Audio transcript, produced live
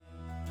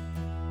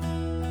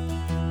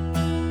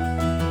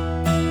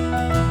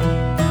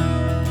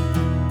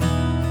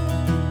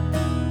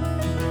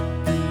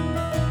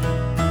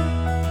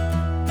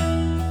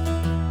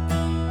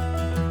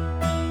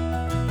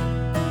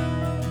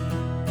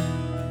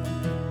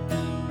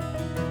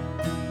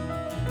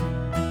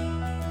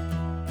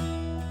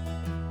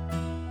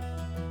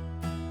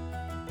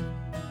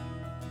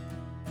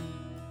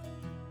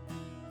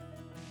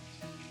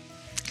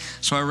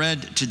So I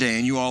read today,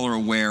 and you all are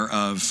aware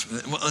of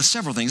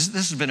several things.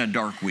 This has been a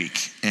dark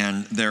week,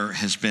 and there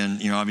has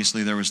been,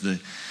 obviously there was the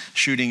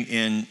shooting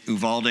in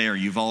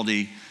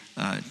Uvalde,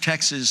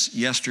 Texas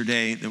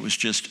yesterday. That was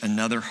just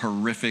another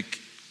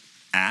horrific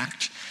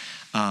act.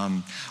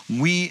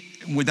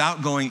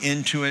 Without going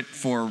into it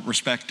for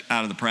respect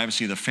out of the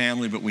privacy of the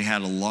family, but we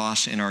had a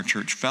loss in our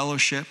church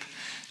fellowship.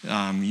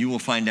 You will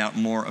find out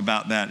more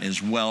about that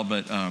as well,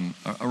 but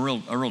a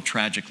real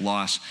tragic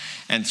loss.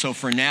 And so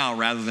for now,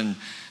 rather than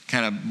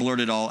kind of blurt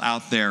it all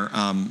out there,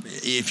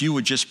 if you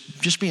would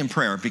just be in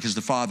prayer, because the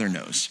Father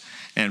knows.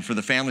 And for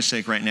the family's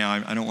sake right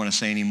now, I don't want to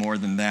say any more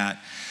than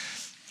that.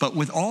 But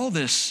with all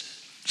this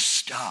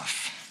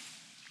stuff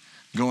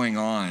going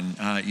on,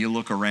 you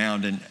look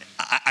around, and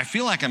I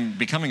feel like I'm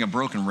becoming a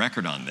broken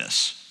record on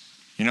this.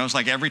 It's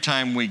like every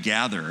time we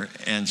gather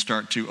and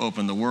start to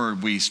open the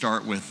Word, we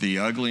start with the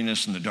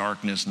ugliness and the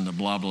darkness and the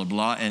blah, blah,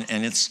 blah.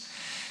 And it's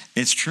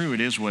true. It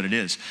is what it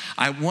is.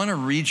 I want to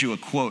read you a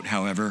quote,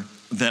 however,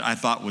 that I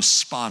thought was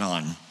spot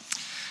on,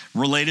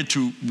 related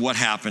to what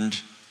happened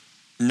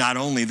not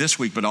only this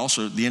week, but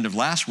also the end of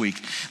last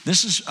week.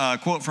 This is a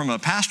quote from a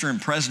pastor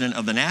and president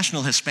of the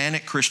National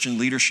Hispanic Christian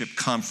Leadership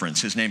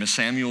Conference. His name is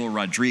Samuel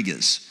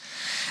Rodriguez.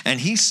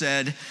 And he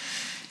said,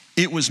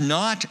 "It was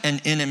not an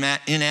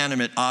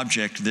inanimate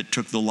object that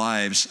took the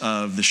lives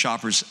of the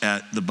shoppers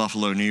at the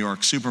Buffalo, New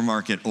York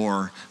supermarket,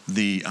 or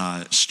the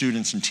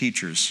students and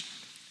teachers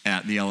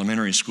at the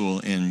elementary school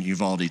in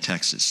Uvalde,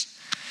 Texas.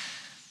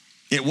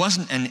 It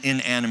wasn't an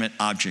inanimate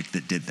object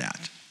that did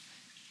that.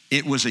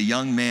 It was a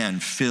young man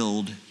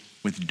filled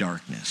with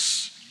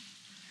darkness."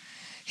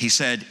 He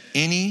said,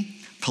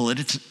 "Any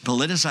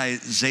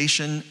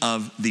politicization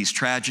of these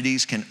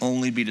tragedies can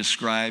only be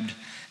described,"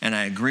 and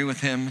I agree with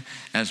him,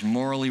 "as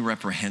morally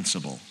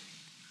reprehensible.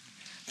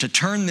 To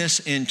turn this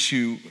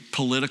into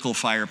political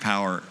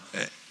firepower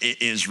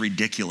is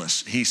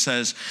ridiculous." He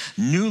says,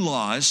 "New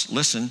laws,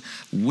 listen,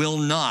 will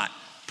not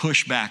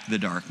push back the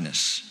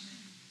darkness.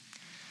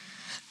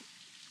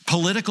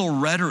 Political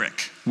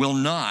rhetoric will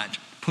not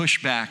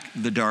push back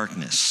the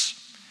darkness.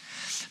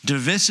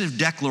 Divisive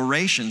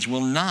declarations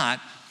will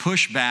not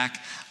push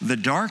back the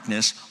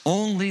darkness.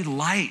 Only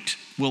light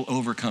will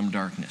overcome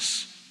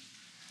darkness."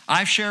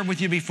 I've shared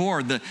with you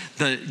before, the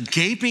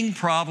gaping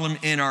problem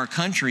in our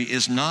country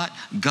is not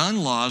gun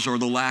laws or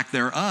the lack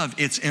thereof.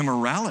 It's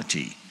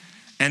immorality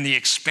and the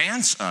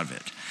expanse of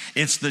it.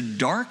 It's the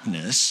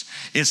darkness.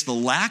 It's the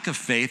lack of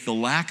faith, the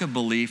lack of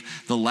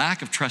belief, the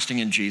lack of trusting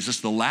in Jesus,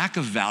 the lack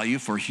of value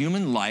for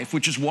human life,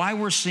 which is why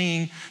we're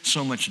seeing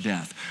so much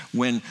death.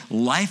 When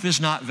life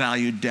is not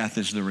valued, death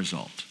is the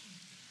result.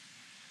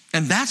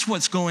 And that's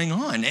what's going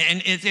on.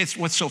 And it's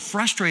what's so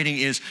frustrating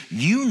is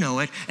you know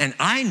it and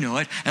I know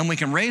it, and we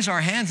can raise our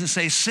hands and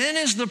say, sin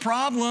is the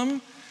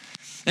problem.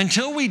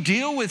 Until we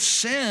deal with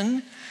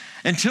sin,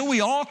 until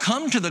we all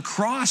come to the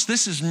cross,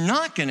 this is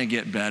not going to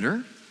get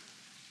better.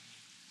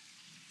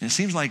 And it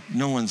seems like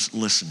no one's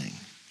listening.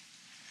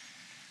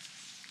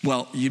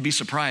 Well, you'd be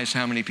surprised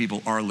how many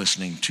people are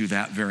listening to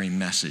that very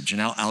message,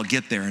 and I'll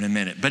get there in a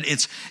minute. But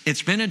it's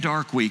been a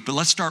dark week, but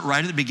let's start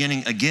right at the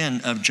beginning again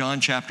of John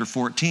chapter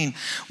 14,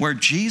 where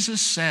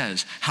Jesus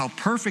says, how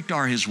perfect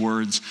are his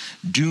words,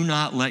 "Do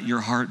not let your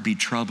heart be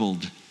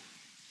troubled.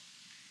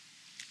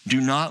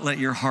 Do not let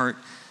your heart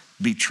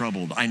be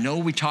troubled." I know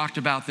we talked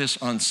about this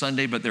on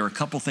Sunday, but there are a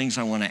couple things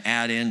I want to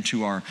add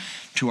into our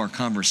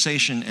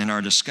conversation and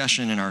our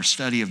discussion and our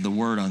study of the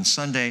Word on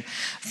Sunday.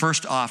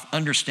 First off,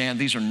 understand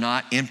these are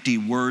not empty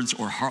words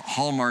or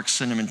hallmark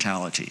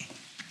sentimentality.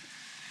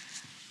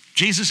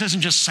 Jesus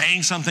isn't just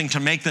saying something to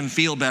make them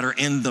feel better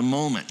in the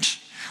moment.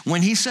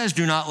 When he says,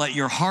 "Do not let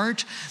your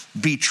heart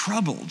be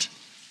troubled,"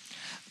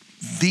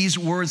 these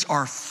words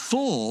are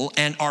full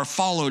and are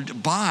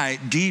followed by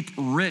deep,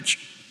 rich,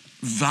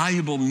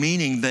 valuable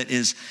meaning that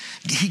is,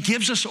 he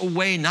gives us a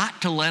way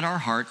not to let our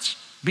hearts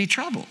be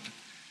troubled.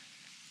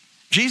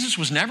 Jesus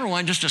was never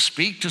one just to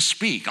speak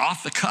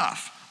off the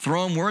cuff,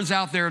 throwing words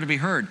out there to be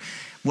heard.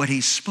 What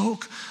he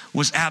spoke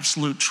was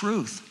absolute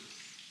truth.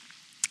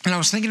 And I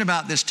was thinking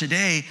about this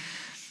today,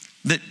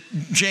 that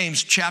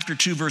James chapter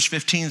 2 verse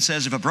 15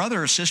 says, "If a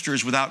brother or sister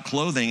is without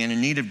clothing and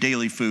in need of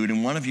daily food,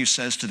 and one of you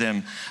says to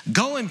them,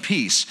 'Go in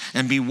peace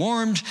and be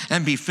warmed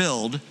and be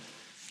filled,'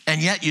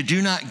 and yet you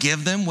do not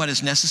give them what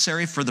is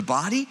necessary for the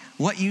body,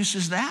 what use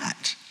is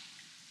that?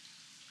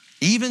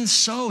 Even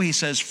so," he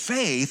says,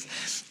 "faith,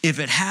 if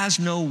it has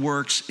no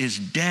works, is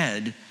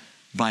dead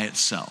by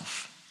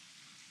itself."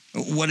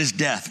 What is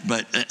death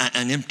but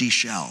an empty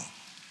shell?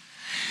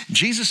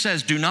 Jesus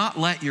says, "Do not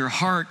let your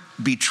heart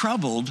be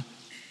troubled."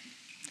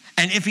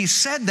 And if he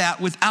said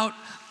that without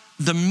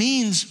the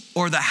means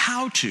or the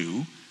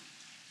how-to,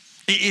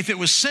 if it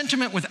was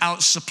sentiment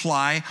without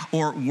supply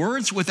or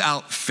words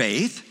without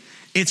faith,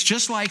 it's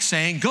just like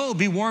saying, "Go,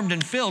 be warmed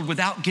and filled,"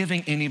 without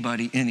giving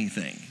anybody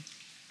anything.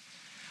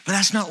 But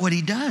that's not what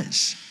he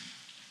does.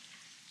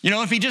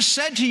 If he just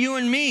said to you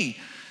and me,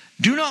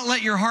 "Do not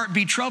let your heart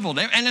be troubled,"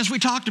 and as we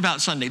talked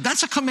about Sunday,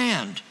 that's a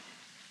command.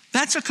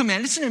 That's a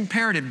command. It's an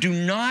imperative. Do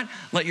not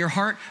let your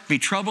heart be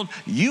troubled.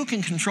 You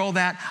can control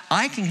that.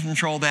 I can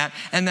control that.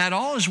 And that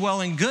all is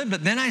well and good.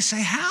 But then I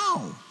say,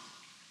 how?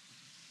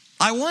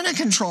 I want to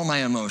control my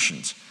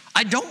emotions.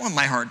 I don't want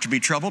my heart to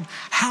be troubled.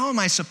 How am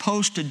I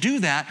supposed to do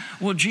that?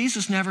 Well,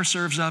 Jesus never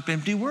serves up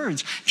empty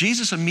words.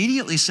 Jesus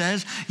immediately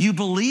says, you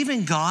believe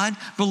in God,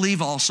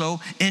 believe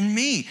also in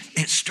me.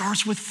 It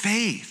starts with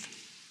faith.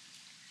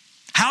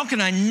 How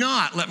can I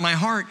not let my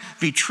heart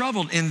be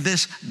troubled in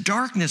this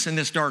darkness, in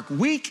this dark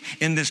week,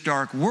 in this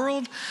dark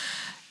world?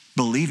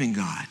 Believe in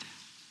God.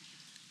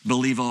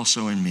 Believe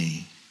also in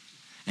me.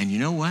 And you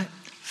know what?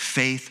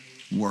 Faith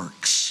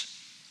works.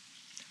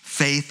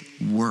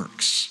 Faith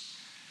works.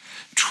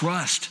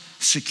 Trust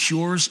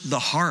secures the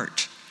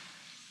heart.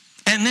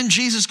 And then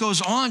Jesus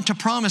goes on to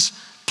promise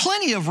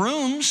plenty of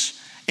rooms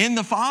in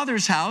the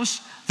Father's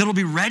house that'll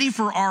be ready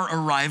for our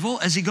arrival.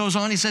 As he goes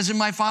on, he says, in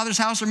my Father's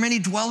house are many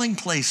dwelling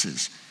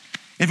places.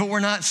 If it were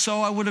not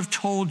so, I would have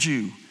told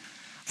you,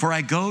 for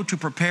I go to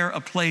prepare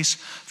a place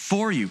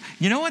for you.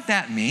 You know what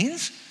that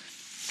means?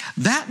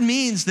 That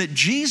means that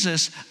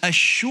Jesus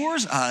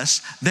assures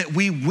us that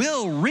we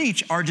will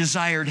reach our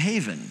desired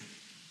haven.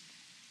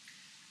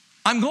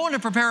 I'm going to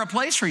prepare a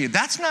place for you.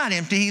 That's not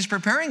empty. He's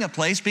preparing a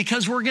place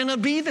because we're going to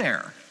be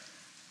there.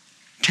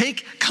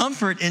 Take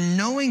comfort in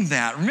knowing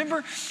that.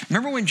 Remember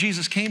when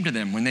Jesus came to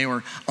them when they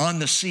were on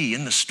the sea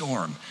in the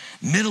storm,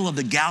 middle of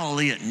the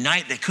Galilee at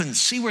night. They couldn't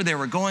see where they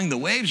were going. The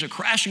waves are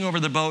crashing over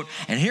the boat.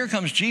 And here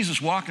comes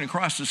Jesus walking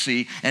across the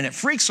sea, and it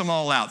freaks them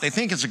all out. They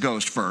think it's a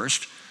ghost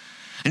first.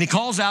 And he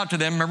calls out to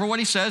them. Remember what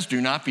he says?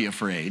 Do not be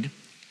afraid.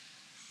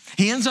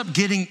 He ends up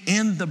getting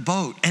in the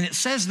boat. And it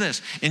says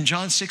this in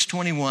John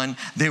 6:21,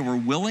 they were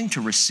willing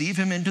to receive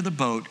him into the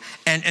boat,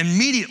 and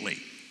immediately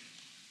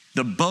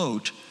the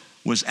boat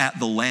was at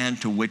the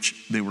land to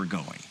which they were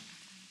going.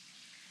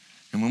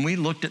 And when we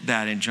looked at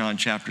that in John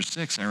chapter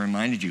 6, I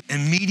reminded you,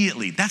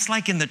 immediately, that's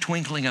like in the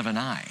twinkling of an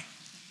eye.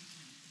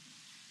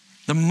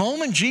 The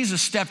moment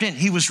Jesus stepped in,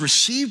 he was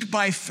received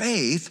by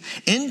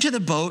faith into the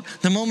boat.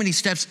 The moment he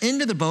steps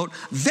into the boat,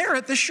 they're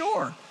at the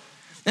shore.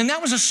 And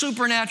that was a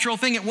supernatural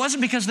thing. It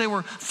wasn't because they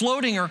were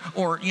floating or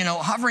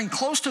hovering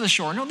close to the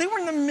shore. No, they were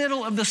in the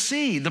middle of the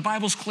sea. The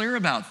Bible's clear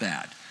about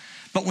that.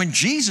 But when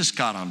Jesus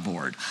got on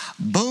board,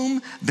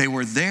 boom, they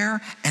were there.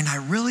 And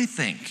I really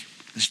think,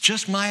 it's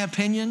just my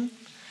opinion,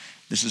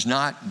 this is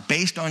not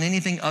based on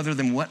anything other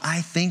than what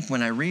I think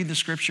when I read the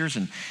scriptures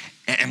and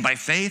by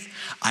faith,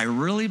 I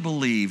really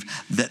believe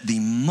that the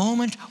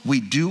moment we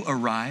do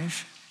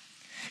arrive,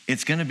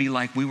 it's going to be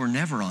like we were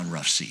never on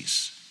rough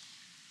seas.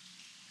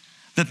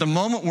 That the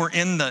moment we're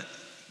in the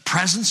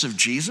presence of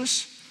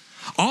Jesus,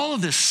 all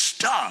of this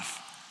stuff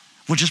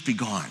will just be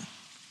gone.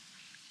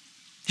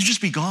 It'll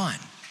just be gone.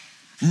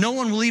 No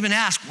one will even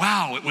ask,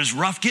 wow, it was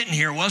rough getting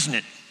here, wasn't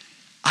it?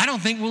 I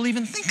don't think we'll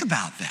even think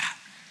about that.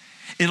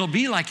 It'll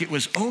be like it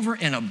was over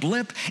in a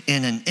blip,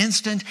 in an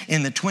instant,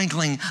 in the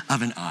twinkling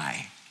of an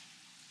eye.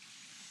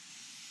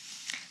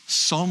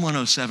 Psalm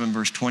 107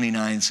 verse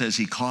 29 says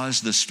he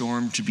caused the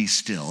storm to be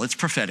still. It's a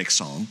prophetic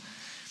psalm.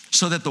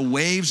 So that the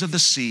waves of the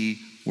sea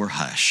were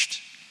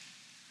hushed.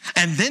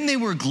 And then they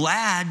were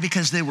glad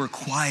because they were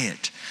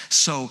quiet.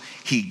 So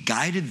he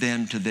guided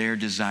them to their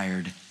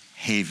desired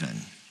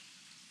haven.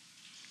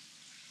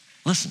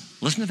 Listen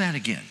to that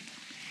again.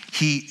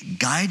 He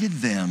guided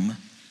them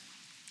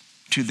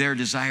to their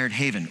desired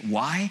haven.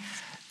 Why?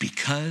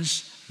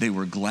 Because they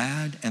were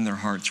glad and their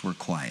hearts were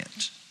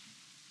quiet.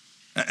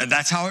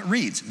 That's how it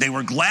reads. They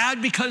were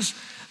glad because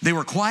they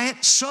were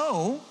quiet,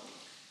 so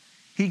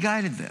he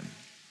guided them.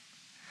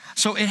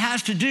 So it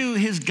has to do,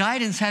 his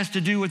guidance has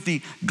to do with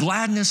the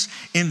gladness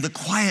in the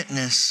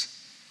quietness.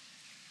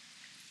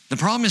 The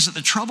problem is that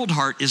the troubled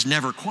heart is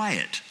never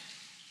quiet.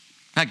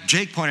 In fact,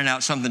 Jake pointed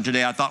out something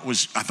today I thought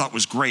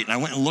was great, and I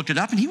went and looked it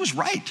up, and he was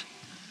right.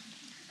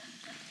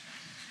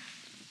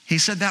 He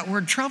said that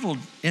word troubled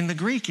in the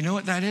Greek, you know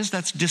what that is?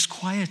 That's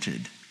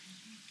disquieted.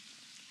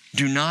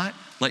 Do not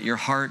let your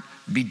heart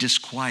be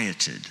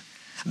disquieted.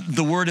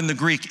 The word in the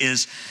Greek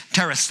is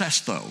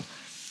teresesto.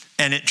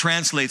 And it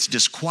translates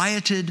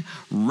disquieted,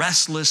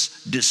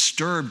 restless,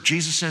 disturbed.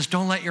 Jesus says,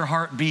 don't let your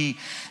heart be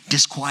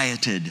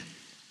disquieted.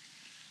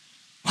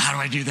 Well, how do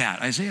I do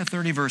that? Isaiah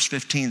 30 verse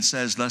 15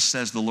 says, thus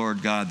says the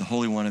Lord God, the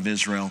Holy One of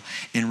Israel,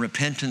 in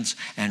repentance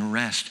and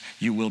rest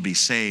you will be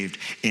saved.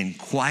 In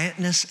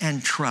quietness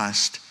and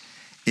trust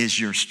is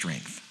your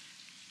strength.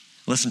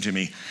 Listen to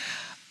me.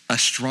 A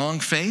strong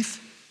faith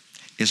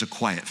is a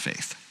quiet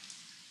faith.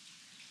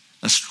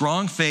 A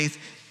strong faith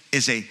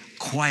is a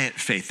quiet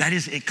faith. That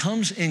is, it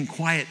comes in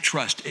quiet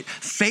trust.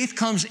 Faith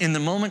comes in the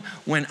moment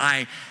when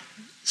I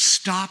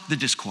stop the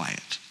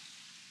disquiet.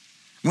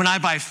 When I,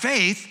 by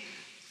faith,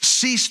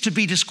 cease to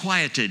be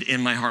disquieted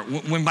in my heart.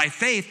 When by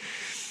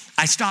faith,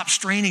 I stop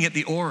straining at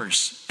the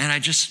oars and I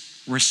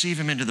just receive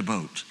him into the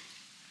boat.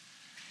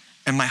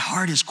 And my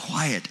heart is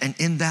quiet. And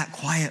in that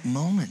quiet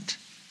moment,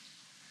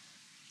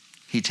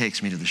 he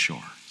takes me to the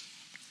shore.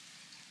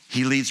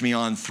 He leads me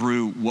on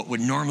through what would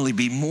normally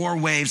be more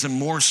waves and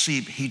more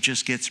sea. He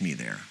just gets me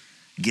there,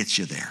 gets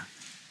you there.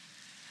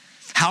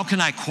 How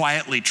can I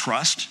quietly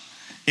trust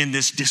in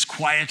this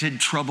disquieted,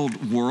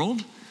 troubled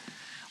world?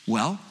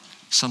 Well,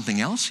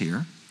 something else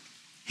here.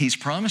 He's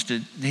promised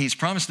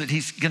that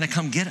he's going to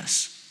come get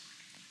us.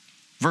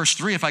 Verse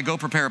 3, if I go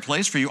prepare a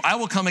place for you, I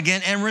will come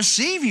again and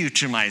receive you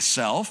to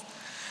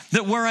myself,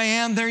 that where I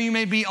am, there you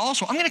may be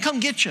also. I'm going to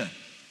come get you.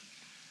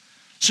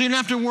 So you don't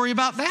have to worry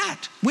about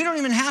that. We don't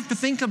even have to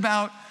think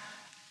about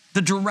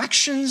the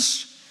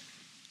directions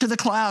to the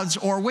clouds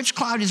or which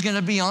cloud he's going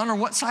to be on or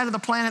what side of the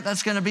planet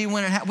that's going to be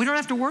when it happens. We don't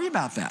have to worry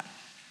about that.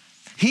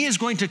 He is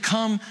going to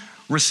come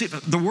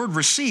receive, the word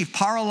receive,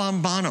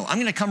 paralambano. I'm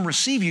going to come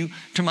receive you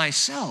to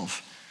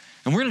myself.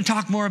 And we're going to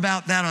talk more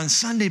about that on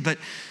Sunday, but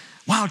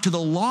wow, to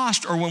the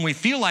lost, or when we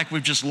feel like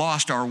we've just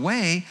lost our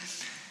way,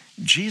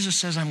 Jesus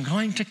says, I'm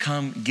going to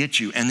come get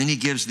you. And then he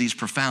gives these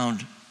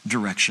profound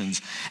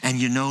directions.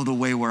 And you know the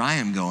way where I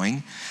am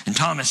going. And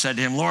Thomas said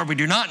to him, Lord, we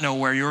do not know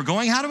where you are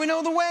going. How do we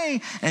know the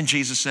way? And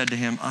Jesus said to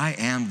him, I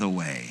am the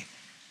way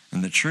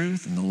and the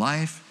truth and the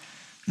life.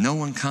 No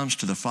one comes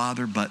to the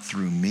Father but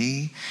through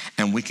me.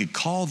 And we could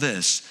call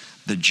this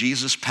the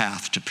Jesus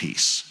path to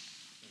peace.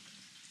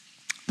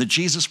 The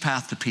Jesus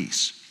path to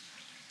peace.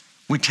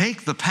 We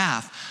take the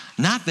path,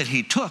 not that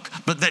he took,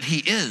 but that he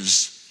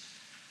is.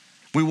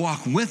 We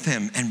walk with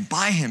him and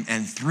by him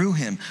and through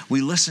him.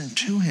 We listen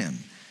to him.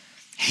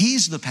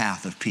 He's the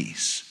path of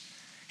peace.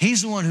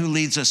 He's the one who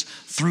leads us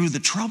through the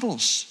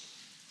troubles.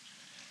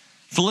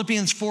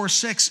 Philippians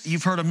 4:6,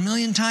 you've heard a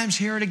million times,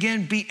 hear it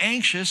again, be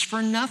anxious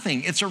for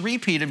nothing. It's a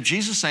repeat of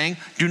Jesus saying,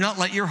 do not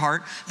let your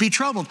heart be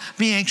troubled.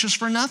 Be anxious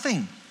for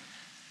nothing.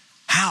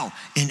 How?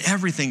 In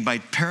everything by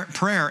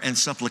prayer and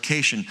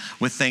supplication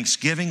with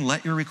thanksgiving,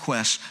 let your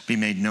requests be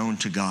made known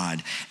to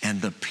God.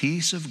 And the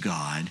peace of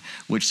God,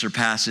 which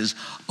surpasses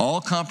all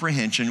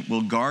comprehension,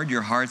 will guard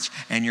your hearts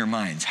and your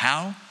minds.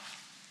 How?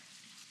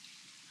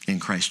 In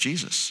Christ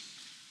Jesus,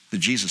 the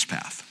Jesus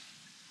path,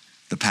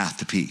 the path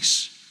to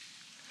peace.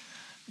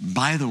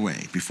 By the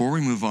way, before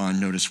we move on,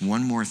 notice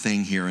one more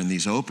thing here in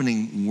these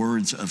opening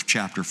words of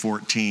chapter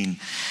 14.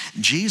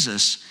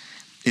 Jesus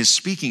is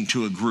speaking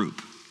to a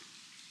group,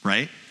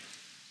 right?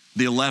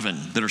 The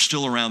 11 that are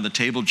still around the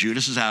table.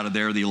 Judas is out of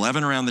there. The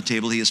 11 around the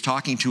table. He is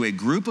talking to a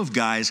group of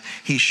guys.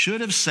 He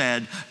should have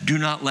said, do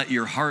not let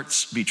your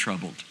hearts be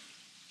troubled.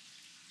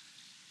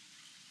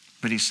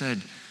 But he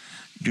said,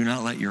 do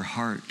not let your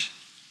heart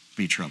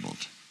be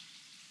troubled.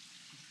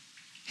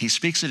 He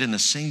speaks it in the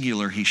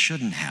singular. He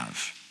shouldn't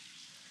have.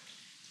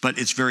 But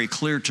it's very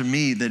clear to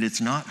me that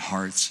it's not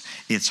hearts,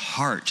 it's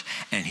heart.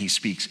 And he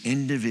speaks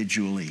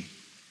individually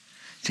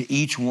to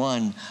each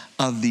one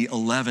of the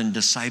 11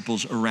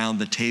 disciples around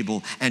the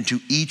table and to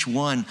each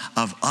one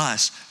of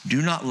us.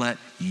 Do not let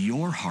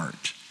your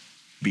heart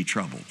be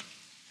troubled.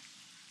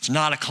 It's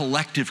not a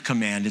collective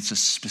command. It's a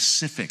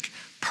specific,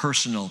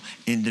 personal,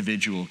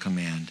 individual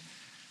command.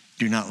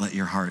 Do not let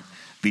your heart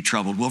be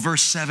troubled. Well,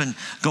 verse 7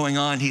 going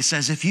on, he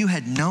says, if you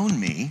had known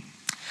me,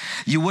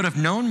 you would have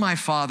known my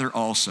Father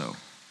also.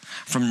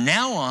 From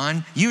now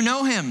on, you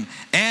know him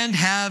and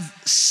have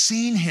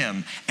seen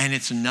him. And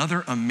it's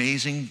another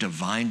amazing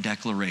divine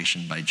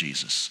declaration by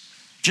Jesus.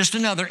 Just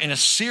another in a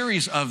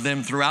series of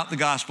them throughout the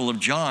Gospel of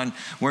John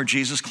where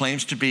Jesus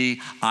claims to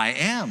be, I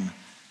am.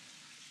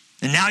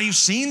 And now you've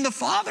seen the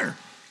Father.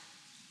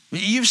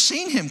 You've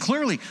seen him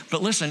clearly.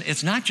 But listen,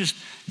 it's not just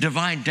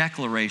divine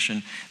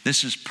declaration.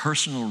 This is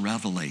personal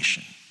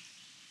revelation.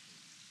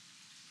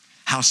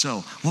 How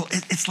so? Well,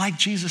 it's like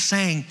Jesus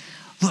saying,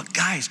 look,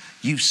 guys,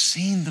 you've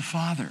seen the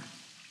Father.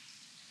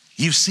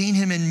 You've seen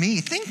him in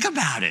me. Think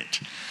about it.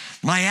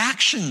 My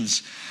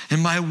actions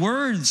and my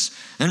words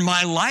and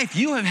my life.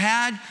 You have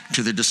had,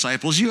 to the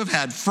disciples, you have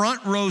had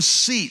front row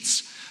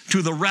seats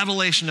to the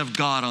revelation of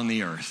God on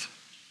the earth.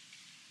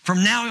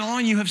 From now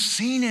on, you have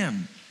seen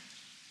him.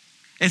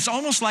 It's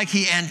almost like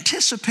he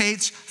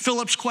anticipates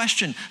Philip's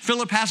question.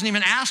 Philip hasn't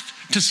even asked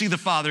to see the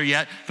Father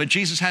yet, but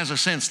Jesus has a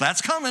sense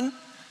that's coming.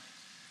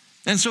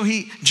 And so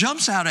he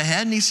jumps out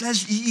ahead and he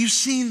says, you've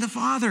seen the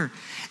Father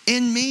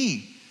in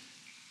me.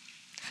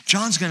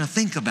 John's going to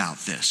think about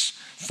this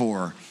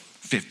for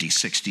 50,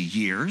 60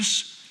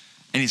 years.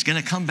 And he's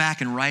going to come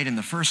back and write in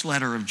the first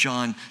letter of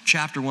John,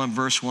 chapter 1,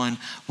 verse 1,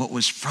 what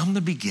was from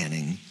the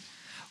beginning,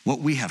 what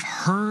we have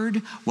heard,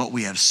 what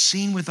we have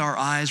seen with our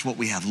eyes, what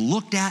we have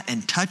looked at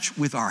and touched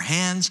with our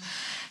hands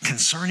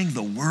concerning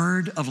the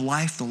word of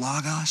life, the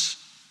Logos.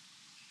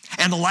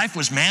 And the life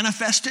was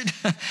manifested,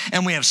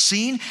 and we have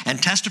seen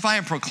and testify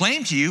and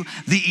proclaim to you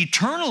the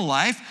eternal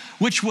life,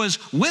 which was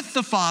with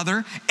the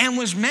Father and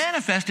was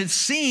manifested,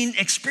 seen,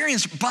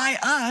 experienced by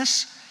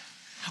us.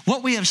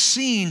 What we have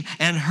seen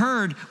and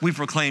heard, we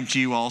proclaim to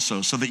you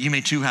also, so that you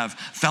may too have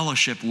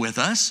fellowship with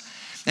us.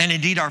 And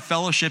indeed, our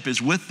fellowship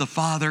is with the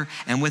Father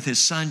and with his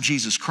Son,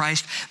 Jesus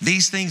Christ.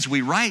 These things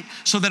we write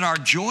so that our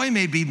joy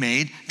may be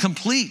made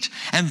complete.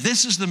 And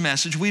this is the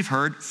message we've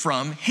heard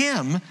from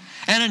him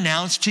and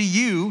announced to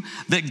you,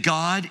 that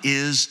God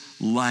is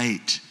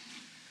light.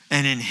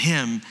 And in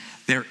him,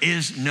 there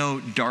is no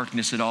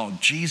darkness at all.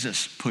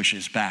 Jesus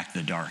pushes back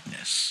the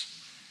darkness.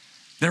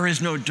 There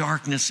is no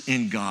darkness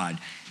in God.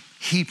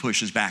 He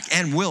pushes back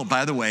and will,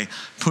 by the way,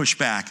 push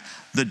back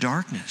the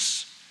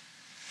darkness.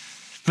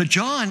 But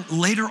John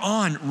later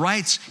on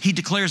writes, he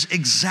declares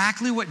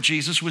exactly what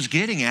Jesus was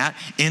getting at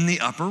in the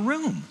upper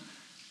room.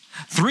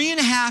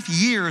 3.5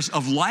 years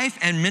of life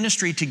and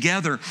ministry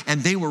together,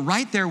 and they were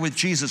right there with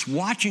Jesus,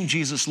 watching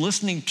Jesus,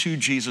 listening to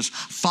Jesus,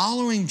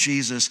 following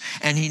Jesus,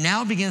 and he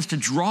now begins to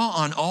draw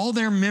on all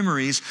their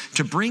memories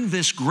to bring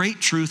this great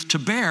truth to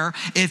bear.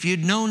 If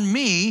you'd known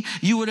me,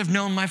 you would have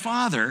known my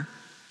Father.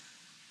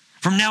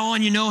 From now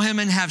on, you know him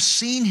and have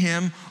seen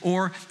him,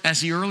 or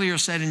as he earlier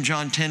said in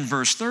John 10,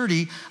 verse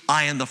 30,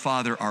 I and the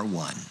Father are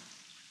one.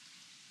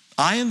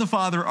 I and the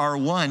Father are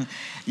one.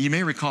 You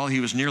may recall he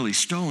was nearly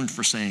stoned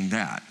for saying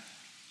that.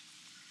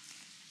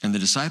 And the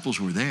disciples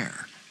were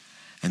there,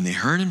 and they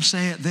heard him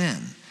say it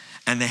then.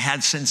 And they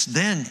had since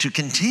then to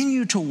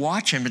continue to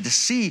watch him and to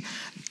see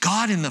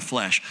God in the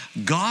flesh,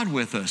 God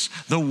with us,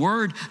 the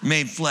Word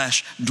made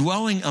flesh,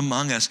 dwelling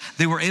among us.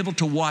 They were able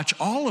to watch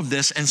all of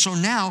this. And so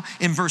now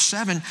in verse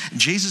 7,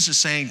 Jesus is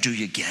saying, do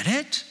you get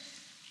it?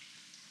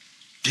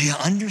 Do you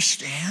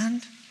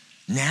understand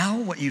now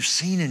what you've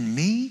seen in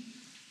me?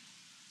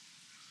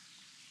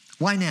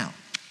 Why now?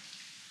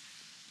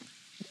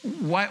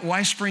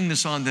 Why spring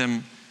this on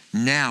them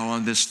now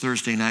on this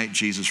Thursday night,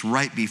 Jesus,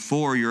 right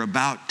before you're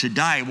about to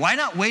die? Why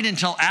not wait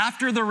until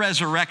after the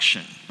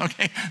resurrection?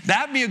 Okay,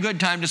 that'd be a good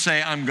time to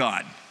say, I'm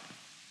God.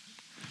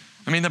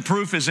 I mean, the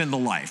proof is in the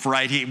life,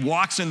 right? He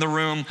walks in the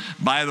room,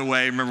 by the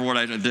way, remember what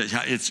I did,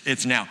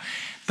 it's now.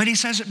 But he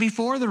says it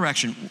before the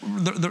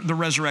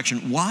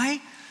resurrection.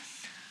 Why?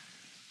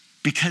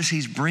 Because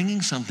he's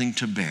bringing something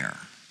to bear.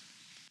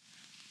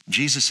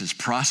 Jesus is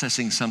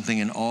processing something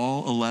in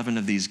all 11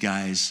 of these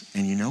guys,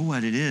 and you know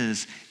what it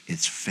is?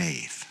 It's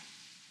faith.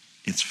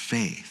 It's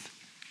faith.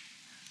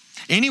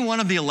 Any one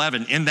of the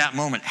 11 in that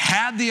moment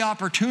had the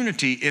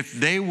opportunity, if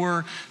they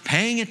were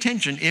paying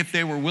attention, if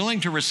they were willing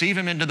to receive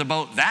him into the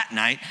boat that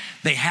night,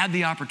 they had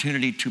the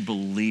opportunity to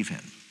believe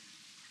him.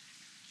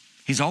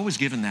 He's always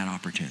given that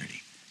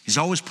opportunity. He's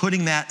always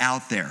putting that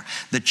out there,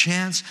 the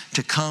chance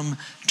to come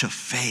to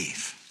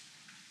faith.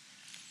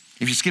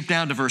 If you skip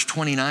down to verse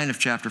 29 of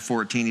chapter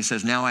 14, he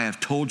says, now I have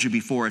told you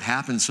before it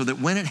happens, so that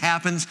when it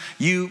happens,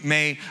 you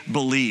may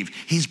believe.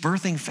 He's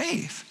birthing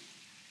faith.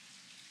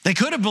 They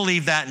could have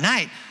believed that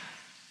night.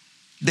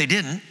 They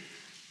didn't,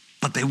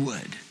 but they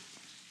would.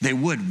 They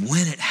would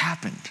when it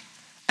happened.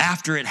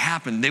 After it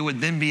happened, they would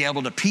then be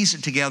able to piece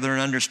it together and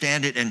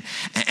understand it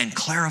and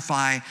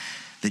clarify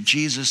that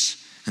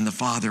Jesus and the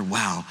Father,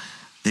 wow,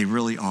 they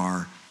really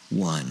are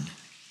one.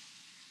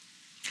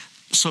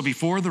 So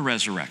before the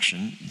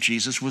resurrection,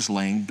 Jesus was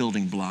laying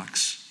building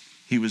blocks.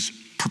 He was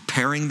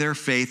preparing their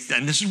faith.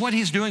 And this is what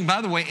he's doing,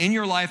 by the way, in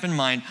your life and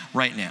mine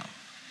right now.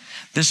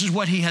 This is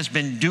what he has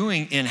been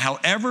doing in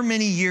however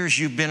many years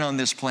you've been on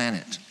this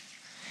planet.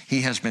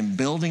 He has been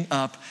building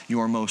up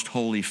your most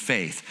holy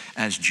faith,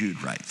 as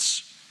Jude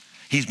writes.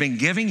 He's been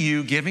giving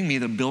me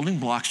the building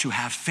blocks to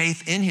have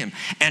faith in him.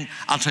 And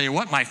I'll tell you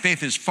what, my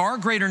faith is far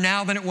greater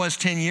now than it was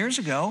 10 years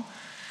ago,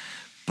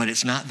 but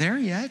it's not there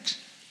yet.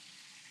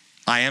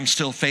 I am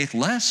still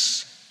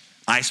faithless.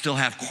 I still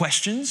have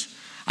questions.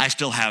 I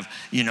still have,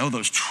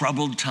 those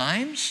troubled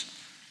times.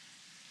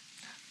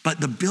 But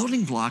the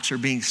building blocks are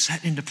being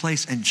set into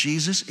place, and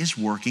Jesus is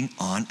working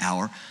on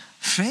our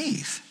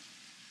faith.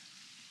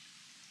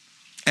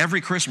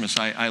 Every Christmas,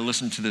 I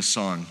listen to this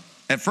song.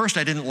 At first,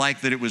 I didn't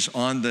like that it was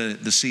on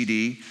the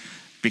CD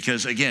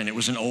because, again, it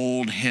was an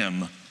old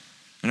hymn.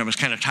 And I was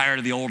kind of tired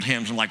of the old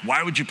hymns. I'm like,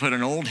 why would you put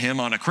an old hymn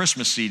on a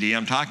Christmas CD?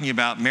 I'm talking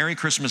about Merry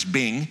Christmas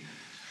Bing,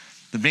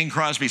 the Bing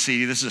Crosby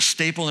CD. This is a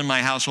staple in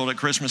my household at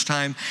Christmas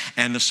time.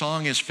 And the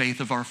song is Faith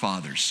of Our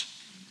Fathers.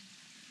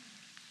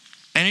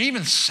 And it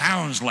even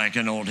sounds like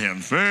an old hymn.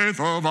 Faith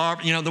of our,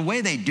 the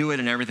way they do it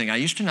and everything. I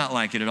used to not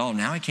like it at all.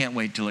 Now I can't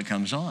wait till it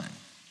comes on.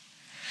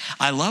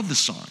 I love the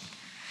song.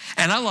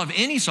 And I love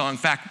any song. In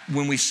fact,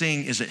 when we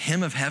sing, is it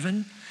Hymn of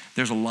Heaven?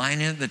 There's a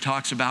line in it that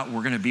talks about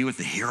we're going to be with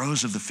the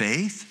heroes of the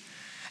faith.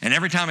 And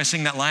every time I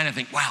sing that line, I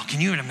think, wow,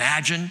 can you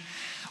imagine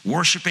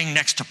worshiping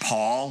next to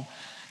Paul,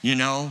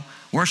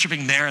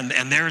 worshiping there,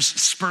 and there's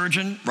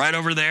Spurgeon right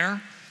over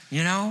there,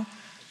 I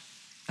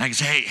can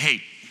say,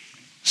 hey,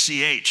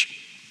 CH,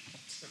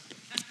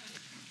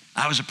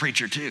 I was a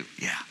preacher too,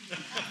 yeah.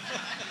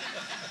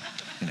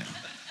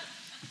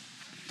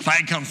 If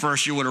I'd come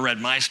first, you would have read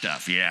my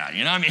stuff, yeah.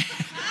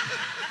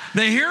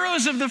 The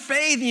heroes of the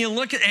faith, and you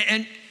look at,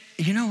 and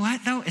you know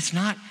what, though? It's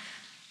not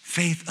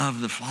faith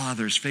of the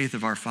fathers, faith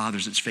of our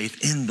fathers, it's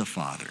faith in the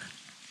Father.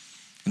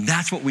 And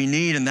that's what we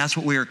need, and that's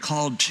what we are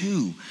called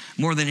to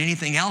more than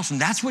anything else. And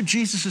that's what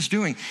Jesus is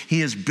doing.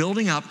 He is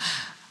building up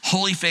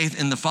holy faith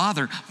in the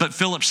Father. But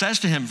Philip says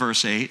to him,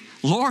 verse 8,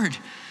 Lord,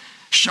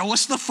 show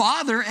us the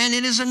Father, and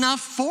it is enough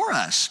for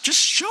us. Just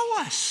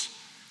show us.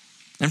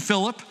 And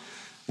Philip,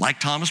 like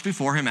Thomas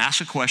before him,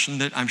 asks a question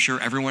that I'm sure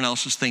everyone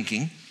else is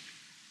thinking.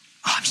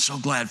 Oh, I'm so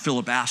glad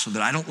Philip asked so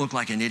that I don't look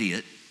like an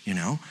idiot,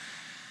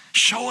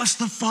 Show us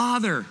the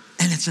Father,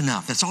 and it's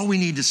enough. That's all we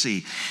need to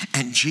see.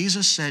 And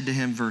Jesus said to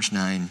him, verse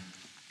 9,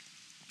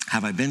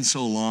 have I been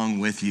so long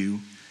with you,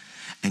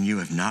 and you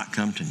have not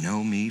come to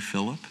know me,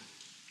 Philip?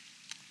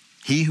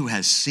 He who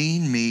has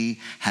seen me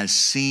has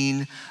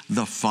seen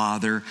the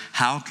Father.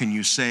 How can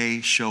you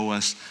say, show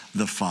us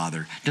the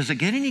Father? Does it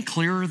get any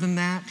clearer than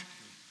that?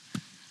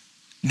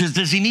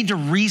 Does he need to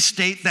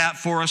restate that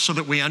for us so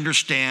that we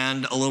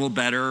understand a little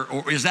better?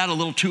 Or is that a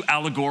little too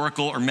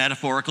allegorical or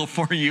metaphorical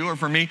for you or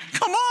for me?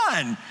 Come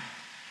on,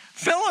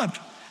 Philip,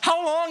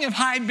 how long have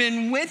I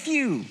been with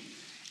you?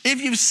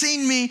 If you've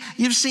seen me,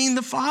 you've seen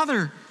the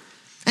Father.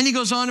 And he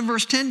goes on in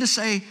verse 10 to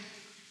say,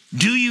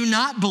 do you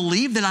not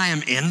believe that I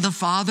am in the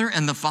Father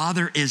and the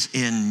Father is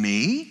in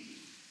me?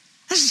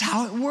 This is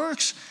how it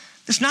works.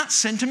 It's not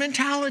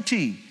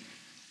sentimentality.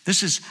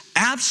 This is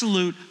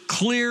absolute,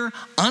 clear,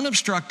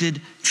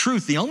 unobstructed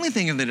truth. The only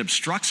thing that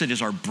obstructs it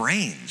is our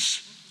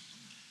brains.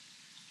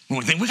 When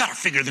we think, we got to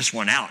figure this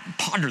one out and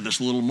ponder this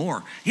a little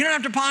more. You don't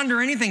have to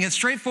ponder anything. It's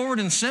straightforward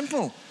and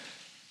simple.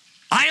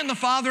 I and the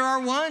Father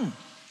are one.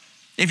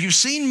 If you've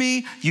seen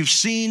me, you've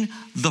seen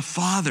the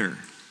Father.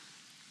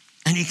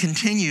 And he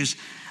continues,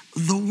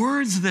 the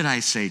words that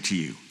I say to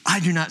you, I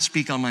do not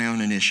speak on my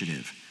own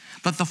initiative,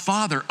 but the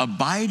Father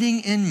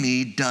abiding in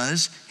me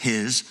does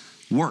his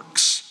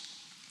works.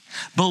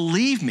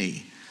 Believe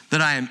me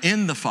that I am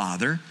in the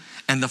Father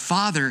and the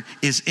Father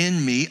is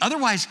in me.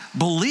 Otherwise,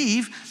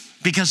 believe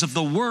because of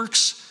the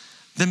works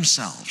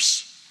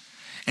themselves.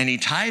 And he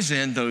ties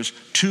in those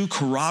two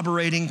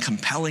corroborating,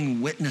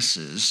 compelling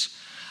witnesses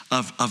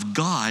of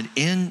God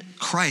in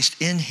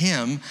Christ, in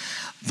him,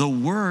 the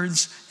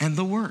words and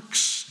the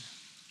works.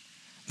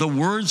 The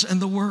words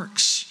and the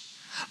works.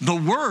 The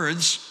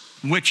words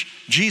which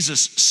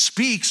Jesus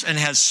speaks and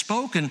has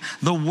spoken,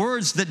 the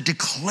words that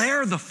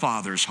declare the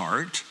Father's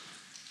heart,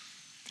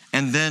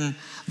 and then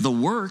the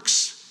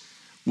works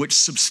which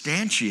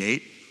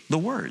substantiate the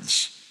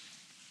words.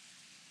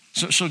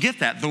 So get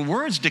that. The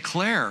words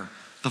declare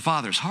the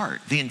Father's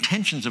heart, the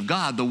intentions of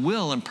God, the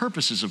will and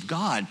purposes of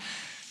God.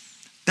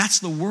 That's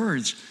the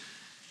words.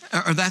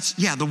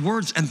 The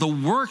words and the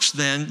works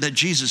then that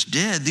Jesus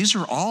did, these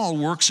are all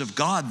works of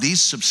God.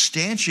 These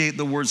substantiate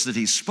the words that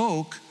he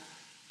spoke.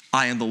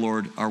 I and the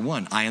Lord are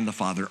one. I and the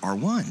Father are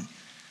one.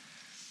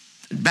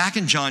 Back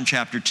in John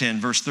chapter 10,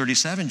 verse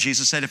 37,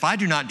 Jesus said, if I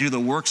do not do the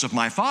works of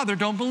my Father,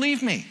 don't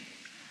believe me.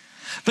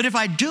 But if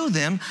I do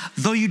them,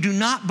 though you do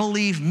not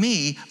believe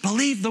me,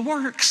 believe the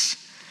works,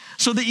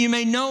 so that you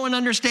may know and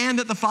understand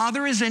that the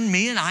Father is in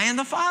me and I in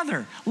the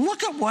Father.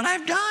 Look at what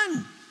I've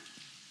done.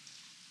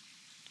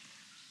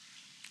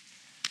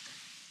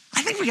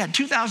 I think we got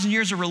 2,000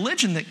 years of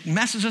religion that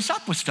messes us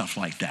up with stuff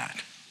like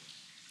that.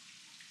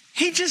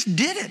 He just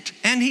did it,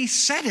 and he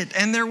said it,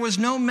 and there was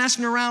no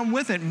messing around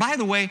with it. By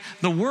the way,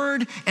 the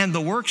word and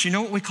the works, you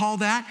know what we call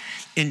that?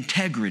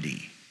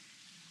 Integrity.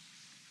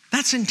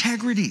 That's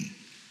integrity.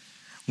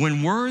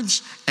 When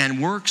words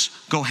and works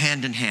go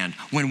hand in hand.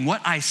 When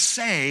what I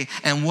say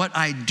and what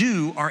I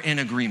do are in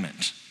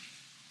agreement.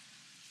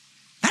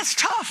 That's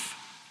tough.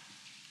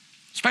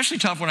 Especially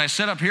tough when I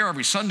sit up here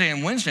every Sunday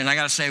and Wednesday and I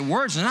got to say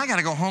words and I got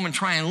to go home and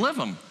try and live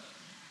them.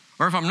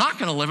 Or if I'm not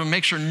going to live them,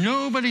 make sure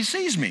nobody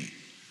sees me.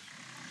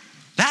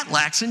 That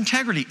lacks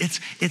integrity.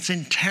 It's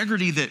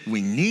integrity that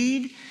we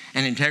need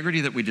and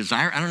integrity that we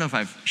desire. I don't know if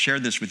I've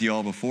shared this with you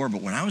all before,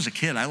 but when I was a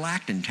kid, I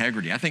lacked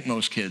integrity. I think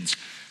most kids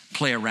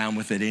play around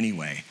with it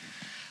anyway.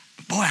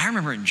 But boy, I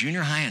remember in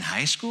junior high and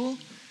high school,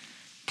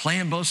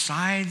 playing both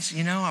sides.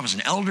 You know, I was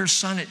an elder's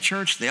son at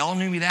church. They all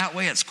knew me that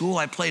way. At school,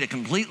 I played a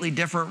completely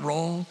different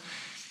role.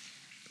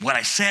 What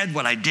I said,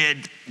 what I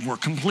did were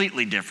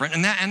completely different.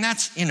 And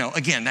that's, you know,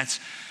 again, that's,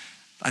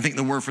 I think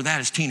the word for that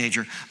is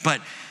teenager.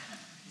 But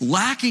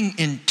lacking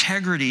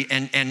integrity,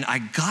 and I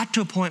got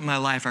to a point in my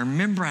life, I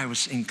remember I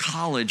was in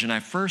college and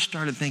I first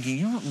started thinking,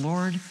 you know what,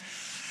 Lord,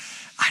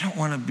 I don't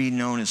want to be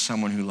known as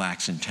someone who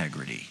lacks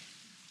integrity.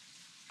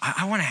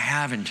 I want to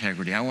have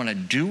integrity. I want to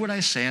do what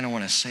I say and I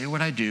want to say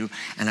what I do,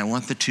 and I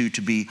want the two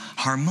to be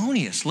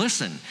harmonious.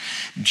 Listen,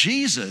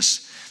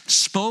 Jesus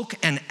spoke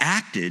and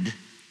acted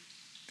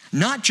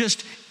not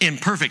just in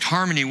perfect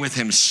harmony with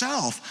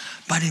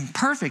himself, but in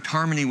perfect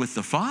harmony with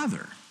the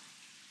Father,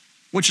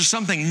 which is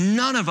something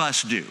none of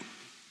us do.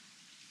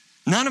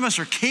 None of us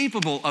are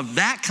capable of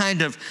that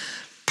kind of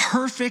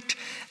perfect,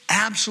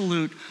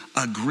 absolute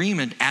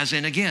agreement, as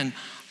in, again,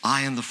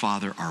 I and the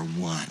Father are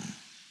one.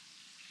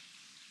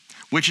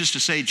 Which is to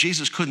say,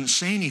 Jesus couldn't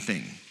say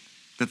anything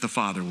that the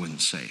Father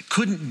wouldn't say.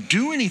 Couldn't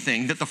do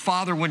anything that the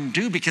Father wouldn't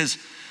do because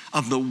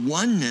of the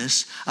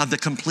oneness of the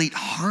complete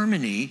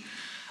harmony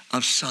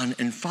of Son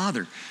and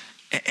Father.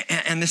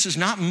 And this is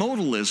not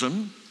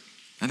modalism.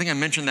 I think I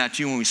mentioned that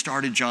to you when we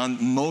started, John.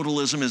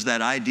 Modalism is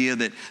that idea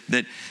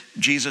that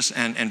Jesus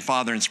and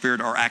Father and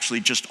Spirit are actually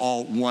just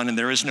all one and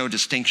there is no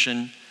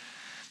distinction.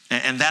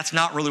 And that's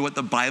not really what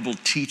the Bible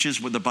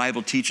teaches. What the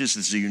Bible teaches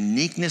is the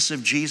uniqueness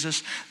of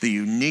Jesus, the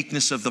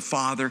uniqueness of the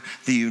Father,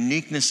 the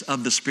uniqueness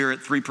of the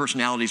Spirit, three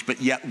personalities,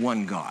 but yet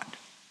one God.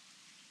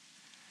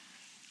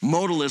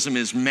 Modalism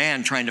is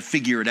man trying to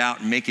figure it out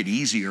and make it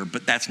easier,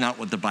 but that's not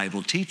what the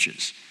Bible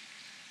teaches.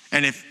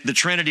 And if the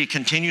Trinity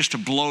continues to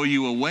blow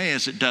you away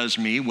as it does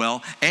me,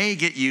 well, A,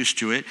 get used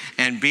to it,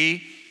 and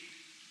B,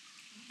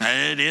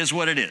 It is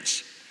what it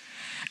is.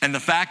 And the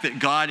fact that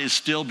God is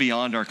still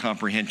beyond our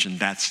comprehension,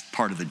 that's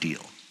part of the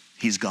deal.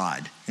 He's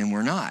God, and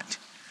we're not.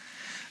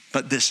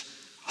 But this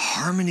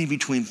harmony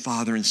between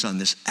Father and Son,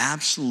 this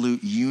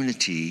absolute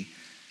unity.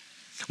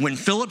 When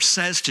Philip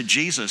says to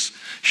Jesus,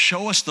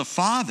 show us the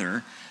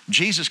Father,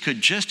 Jesus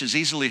could just as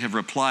easily have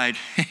replied,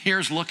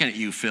 here's looking at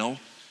you, Phil.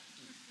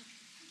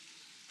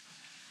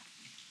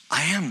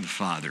 I am the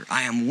Father.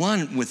 I am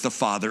one with the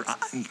Father.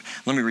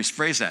 Let me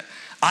rephrase that.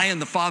 I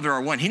and the Father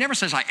are one. He never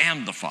says, I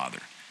am the Father.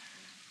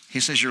 He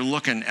says, you're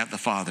looking at the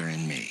Father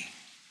in me.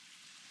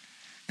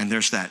 And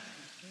there's that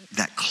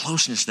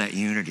closeness, that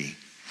unity.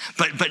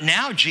 But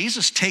now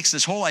Jesus takes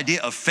this whole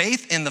idea of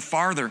faith in the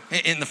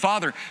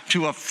Father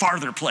to a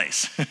farther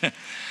place.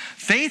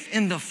 Faith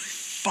in the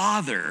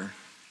Father,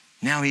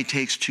 now he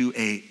takes to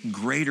a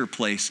greater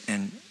place.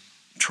 And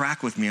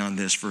track with me on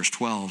this, verse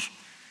 12.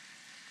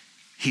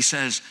 He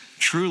says,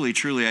 truly,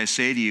 truly, I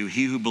say to you,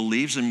 he who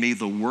believes in me,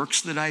 the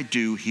works that I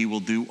do, he will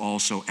do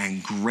also.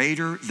 And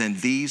greater than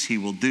these he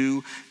will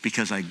do,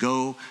 because I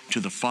go to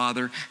the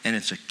Father. And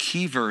it's a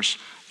key verse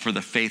for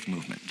the faith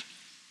movement.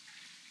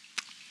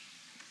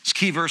 It's a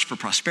key verse for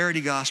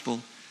prosperity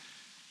gospel.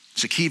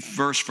 It's a key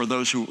verse for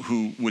those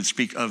who would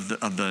speak of the,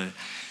 I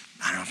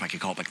don't know if I could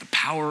call it like the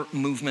power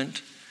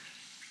movement,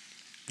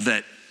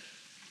 that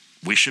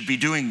we should be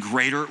doing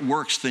greater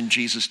works than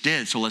Jesus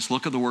did. So let's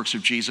look at the works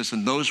of Jesus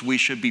and those we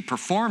should be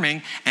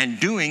performing and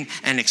doing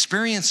and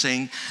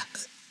experiencing.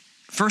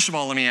 First of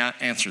all, let me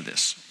answer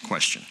this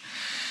question.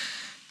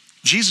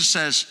 Jesus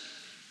says,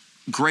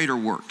 greater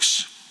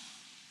works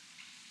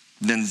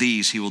than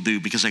these he will do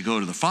because I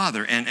go to the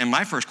Father. And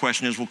my first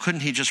question is, well,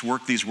 couldn't he just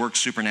work these works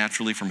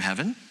supernaturally from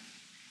heaven?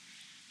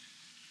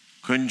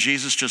 Couldn't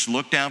Jesus just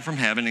look down from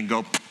heaven and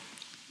go,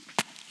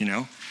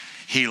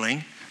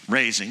 healing,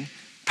 raising,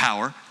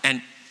 power?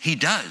 And he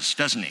does,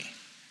 doesn't he?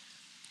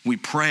 We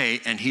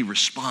pray and he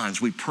responds.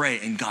 We pray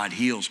and God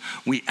heals.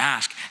 We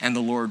ask and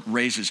the Lord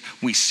raises.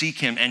 We seek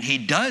him and he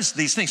does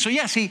these things. So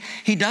yes,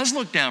 he does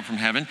look down from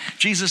heaven.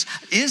 Jesus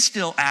is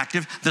still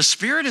active. The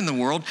Spirit in the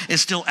world is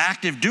still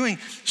active doing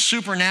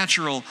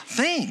supernatural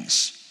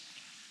things.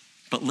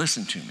 But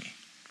listen to me.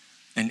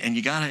 And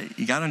you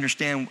gotta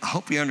understand, I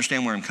hope you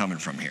understand where I'm coming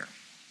from here.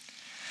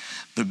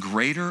 The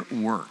greater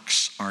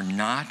works are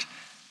not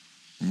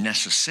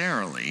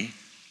necessarily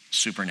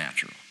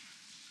supernatural.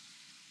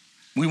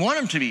 We want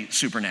them to be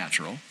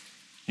supernatural,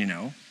 I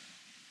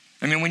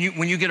mean,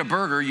 when you get a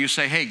burger, you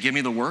say, hey, give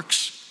me the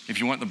works. If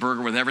you want the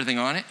burger with everything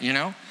on it,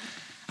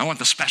 I want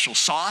the special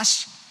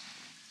sauce,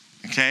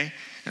 okay?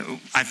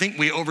 I think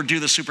we overdo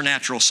the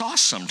supernatural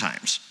sauce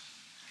sometimes.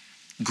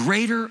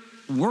 Greater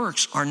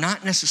works are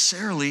not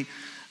necessarily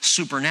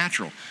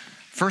supernatural.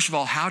 First of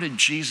all, how did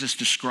Jesus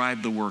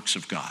describe the works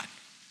of God?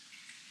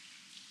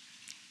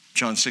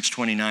 John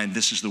 6:29,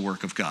 this is the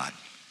work of God,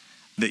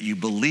 that you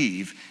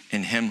believe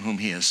in him whom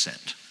he has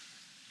sent.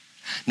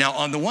 Now,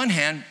 on the one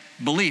hand,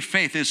 belief,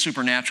 faith is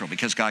supernatural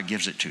because God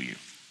gives it to you.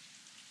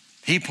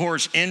 He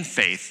pours in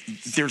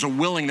faith. There's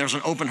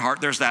an open heart.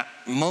 There's that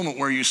moment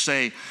where you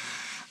say,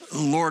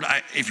 Lord,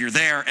 if you're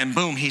there, and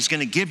boom, he's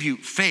going to give you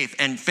faith.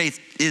 And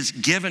faith is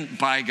given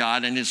by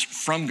God and is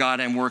from God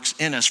and works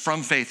in us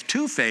from faith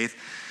to faith.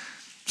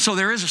 So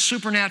there is a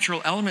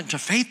supernatural element to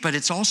faith, but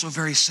it's also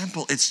very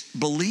simple. It's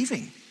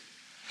believing.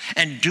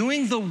 And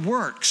doing the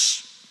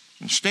works,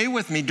 and stay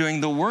with me,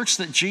 doing the works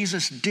that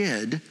Jesus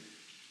did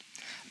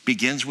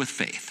begins with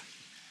faith.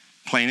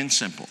 Plain and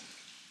simple.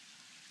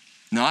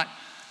 Not,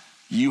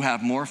 you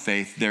have more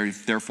faith,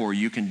 therefore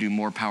you can do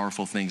more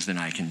powerful things than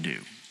I can do.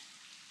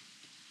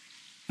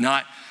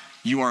 Not,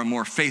 you are a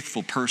more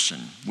faithful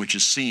person, which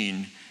is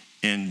seen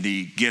in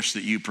the gifts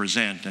that you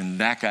present, and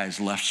that guy's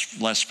less.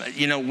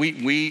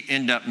 We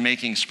end up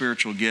making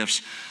spiritual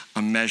gifts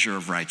a measure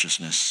of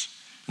righteousness,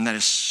 and that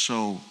is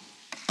so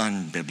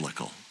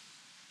unbiblical.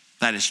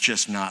 That is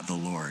just not the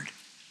Lord.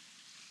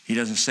 He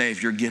doesn't say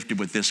if you're gifted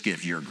with this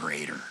gift, you're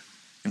greater.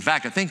 In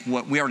fact, I think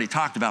what we already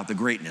talked about the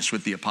greatness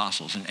with the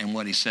apostles and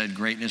what he said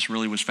greatness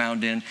really was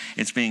found in,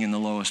 it's being in the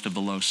lowest of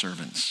the low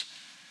servants.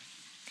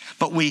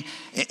 But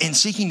in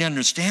seeking to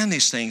understand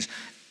these things,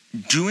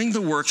 doing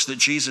the works that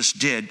Jesus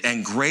did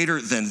and greater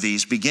than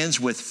these begins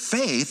with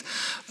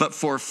faith, but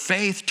for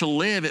faith to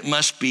live, it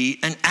must be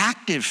an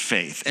active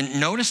faith. And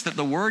notice that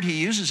the word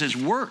he uses is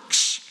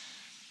works.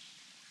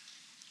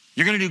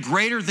 You're going to do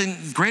greater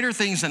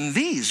things than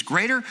these.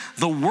 Greater,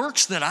 the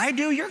works that I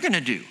do, you're going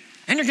to do.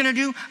 And you're going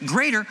to do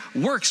greater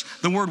works.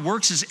 The word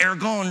works is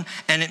ergon,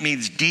 and it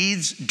means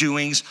deeds,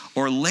 doings,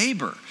 or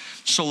labor.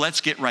 So let's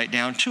get right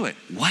down to it.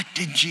 What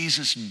did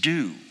Jesus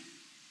do?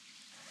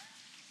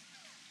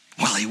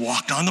 Well, he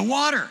walked on the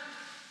water.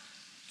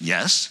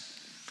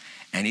 Yes,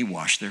 and he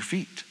washed their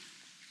feet.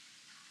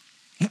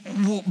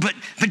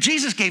 But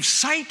Jesus gave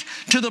sight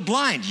to the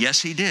blind.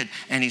 Yes, he did.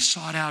 And he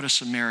sought out a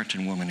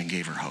Samaritan woman and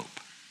gave her hope.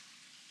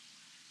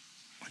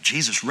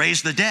 Jesus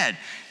raised the dead.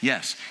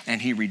 Yes, and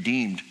he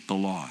redeemed the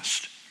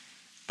lost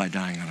by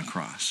dying on a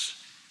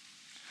cross.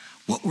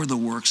 What were the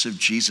works of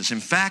Jesus? In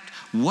fact,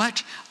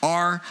 what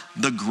are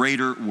the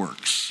greater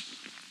works?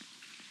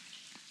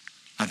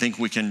 I think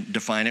we can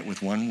define it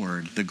with one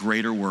word: the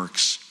greater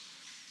works.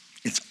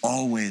 It's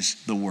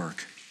always the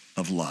work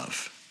of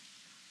love.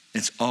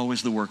 It's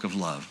always the work of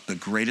love, the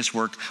greatest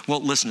work. Well,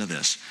 listen to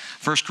this.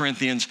 1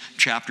 Corinthians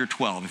chapter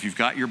 12. If you've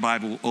got your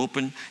Bible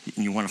open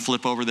and you want to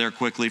flip over there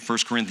quickly, 1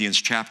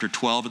 Corinthians chapter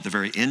 12 at the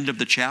very end of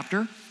the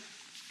chapter,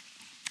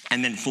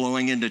 and then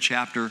flowing into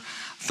chapter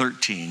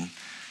 13.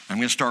 I'm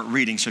going to start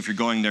reading, so if you're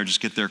going there,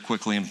 just get there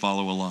quickly and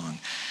follow along.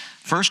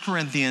 1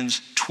 Corinthians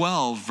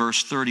 12,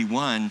 verse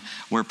 31,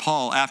 where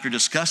Paul, after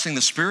discussing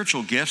the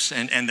spiritual gifts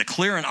and the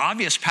clear and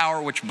obvious power,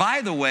 which,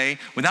 by the way,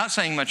 without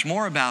saying much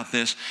more about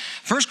this,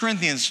 1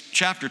 Corinthians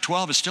chapter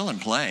 12 is still in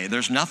play.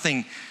 There's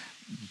nothing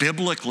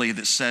biblically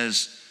that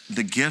says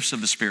the gifts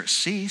of the Spirit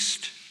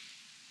ceased.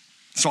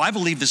 So I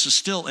believe this is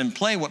still in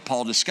play, what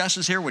Paul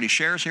discusses here, what he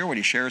shares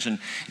in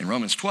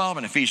Romans 12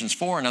 and Ephesians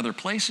 4 and other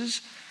places.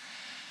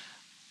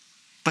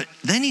 But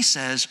then he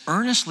says,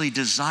 earnestly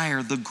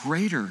desire the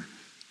greater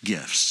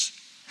gifts.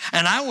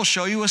 And I will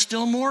show you a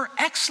still more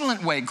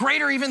excellent way,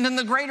 greater even than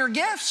the greater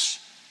gifts.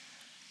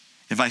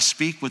 If I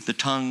speak with the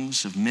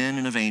tongues of men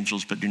and of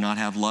angels, but do not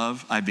have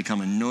love, I become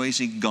a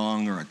noisy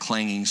gong or a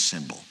clanging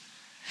cymbal.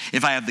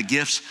 If I have the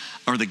gifts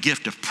or the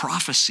gift of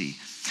prophecy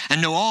and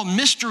know all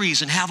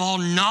mysteries and have all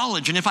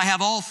knowledge, and if I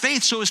have all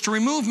faith so as to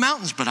remove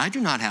mountains, but I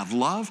do not have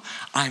love,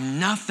 I'm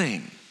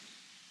nothing.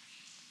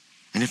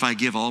 And if I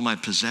give all my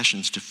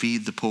possessions to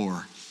feed the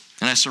poor,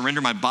 and I surrender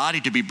my body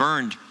to be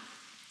burned,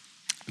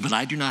 but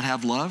I do not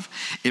have love,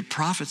 it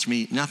profits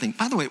me nothing.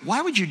 By the way,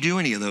 why would you do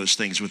any of those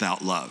things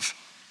without love?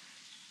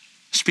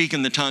 Speak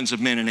in the tongues of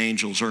men and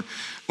angels,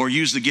 or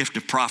use the gift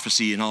of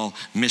prophecy in all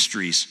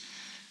mysteries,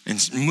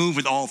 and move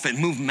with all faith,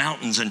 move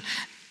mountains, and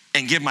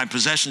give my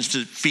possessions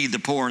to feed the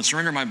poor, and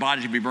surrender my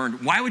body to be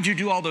burned. Why would you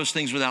do all those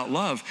things without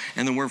love?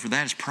 And the word for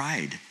that is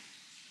pride.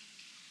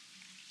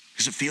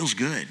 Because it feels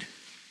good.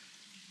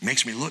 It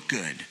makes me look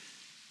good.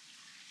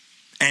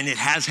 And it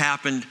has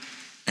happened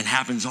and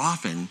happens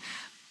often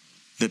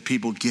that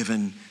people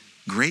given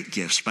great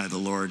gifts by the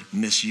Lord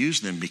misuse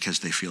them because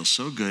they feel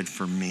so good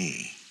for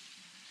me.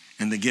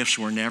 And the gifts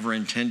were never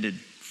intended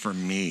for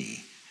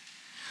me.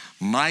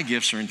 My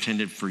gifts are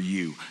intended for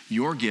you.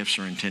 Your gifts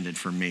are intended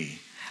for me.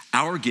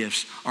 Our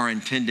gifts are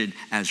intended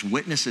as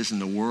witnesses in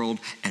the world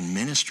and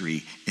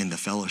ministry in the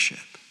fellowship.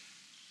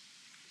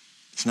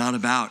 It's not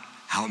about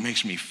how it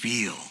makes me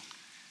feel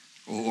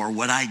or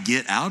what I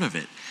get out of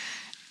it.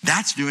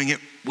 That's doing it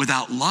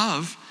without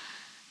love.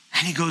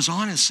 And he goes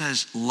on and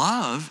says,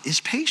 love is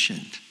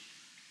patient.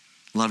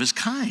 Love is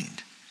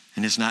kind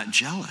and is not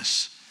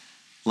jealous.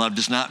 Love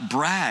does not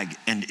brag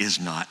and is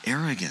not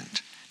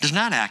arrogant. Does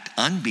not act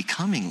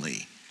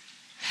unbecomingly.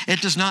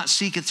 It does not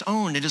seek its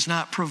own. It is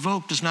not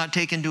provoked, does not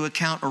take into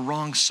account a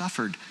wrong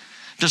suffered.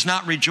 Does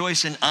not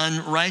rejoice in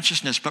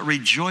unrighteousness, but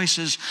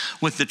rejoices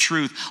with the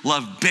truth.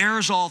 Love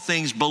bears all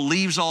things,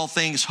 believes all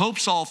things,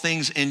 hopes all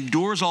things,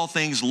 endures all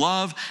things.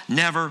 Love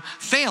never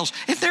fails.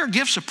 If there are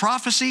gifts of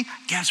prophecy,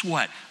 guess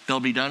what? They'll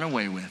be done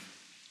away with.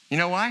 You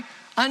know why?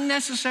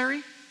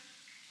 Unnecessary.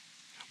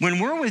 When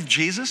we're with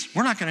Jesus,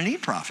 we're not going to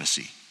need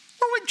prophecy.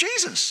 We're with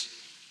Jesus.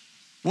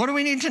 What do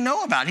we need to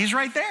know about? He's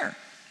right there.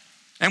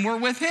 And we're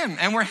with him,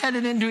 and we're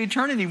headed into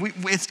eternity.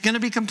 It's going to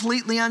be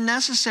completely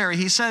unnecessary.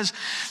 He says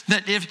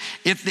that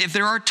if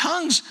there are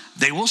tongues,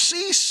 they will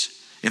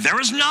cease. If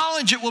there is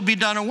knowledge, it will be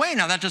done away.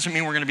 Now, that doesn't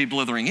mean we're going to be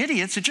blithering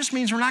idiots. It just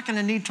means we're not going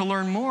to need to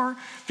learn more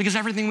because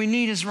everything we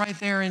need is right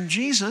there in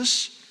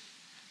Jesus.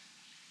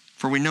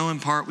 For we know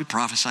in part, we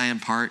prophesy in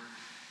part,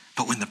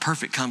 but when the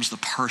perfect comes, the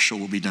partial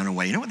will be done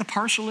away. You know what the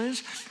partial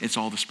is? It's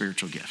all the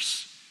spiritual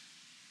gifts.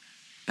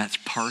 That's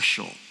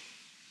partial.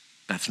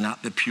 That's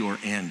not the pure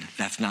end.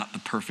 That's not the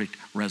perfect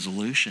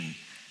resolution.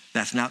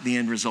 That's not the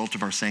end result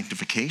of our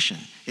sanctification.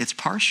 It's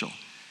partial.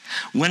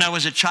 When I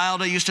was a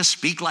child, I used to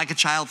speak like a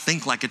child,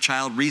 think like a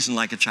child, reason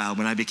like a child.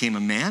 When I became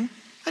a man,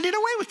 I did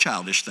away with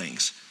childish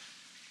things.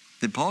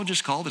 Did Paul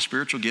just call the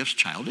spiritual gifts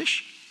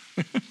childish?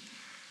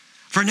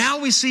 For now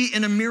we see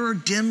in a mirror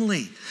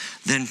dimly,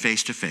 then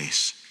face to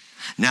face.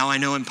 Now I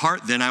know in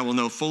part, then I will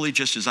know fully,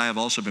 just as I have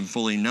also been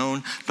fully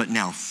known. But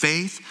now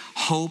faith,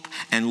 hope,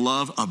 and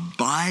love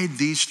abide,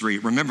 these three.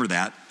 Remember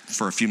that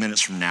for a few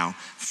minutes from now.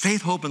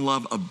 Faith, hope, and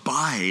love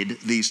abide,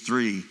 these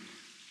three.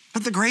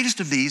 But the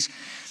greatest of these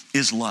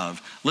is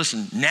love.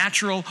 Listen,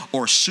 natural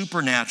or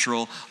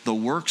supernatural, the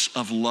works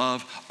of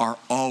love are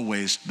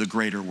always the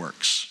greater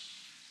works.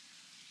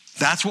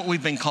 That's what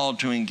we've been called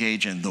to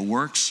engage in, the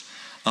works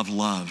of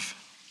love.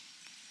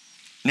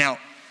 Now,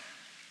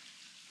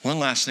 one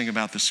last thing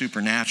about the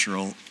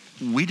supernatural,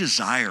 we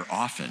desire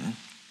often,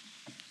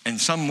 and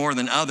some more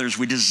than others,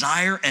 we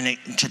desire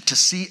to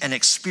see and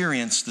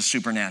experience the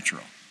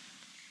supernatural.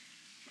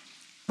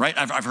 Right?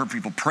 I've heard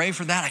people pray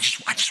for that.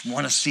 I just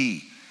want to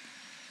see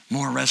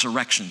more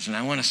resurrections, and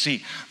I want to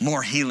see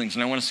more healings,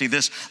 and I want to see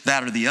this,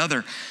 that, or the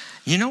other.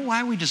 You know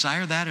why we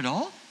desire that at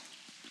all?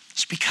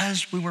 It's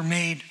because we were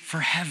made for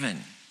heaven.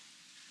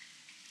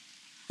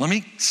 Let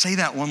me say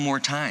that one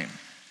more time.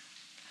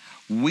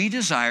 We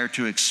desire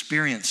to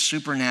experience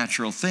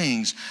supernatural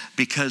things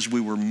because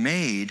we were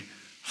made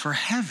for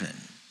heaven.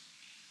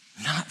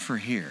 not for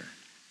here.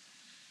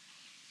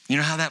 You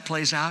know how that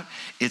plays out?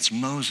 It's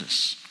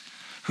Moses,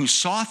 who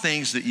saw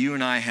things that you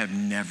and I have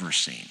never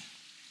seen.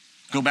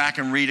 Go back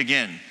and read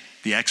again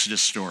the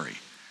Exodus story.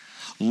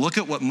 Look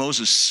at what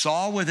Moses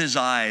saw with his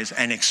eyes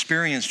and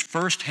experienced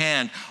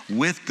firsthand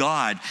with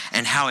God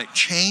and how it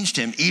changed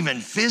him, even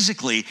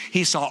physically.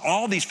 He saw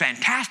all these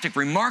fantastic,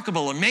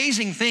 remarkable,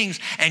 amazing things,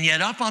 and yet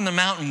up on the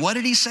mountain, what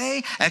did he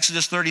say?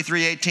 Exodus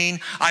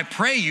 33:18, I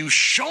pray you,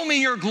 show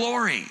me your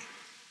glory.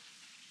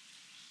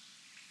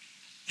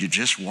 You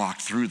just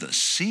walked through the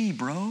sea,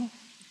 bro.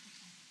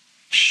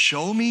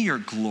 Show me your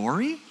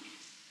glory?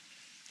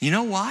 You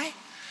know why?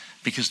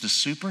 Because the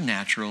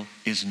supernatural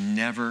is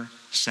never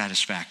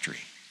satisfactory.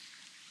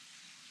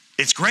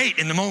 It's great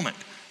in the moment.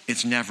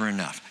 It's never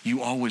enough.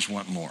 You always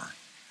want more.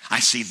 I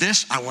see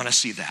this, I want to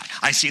see that.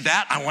 I see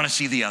that, I want to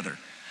see the other.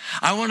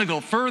 I want to go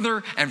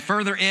further and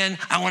further in.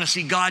 I want to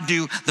see God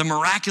do the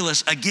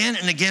miraculous again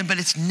and again, but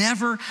it's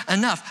never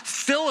enough.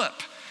 Philip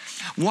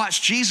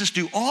watched Jesus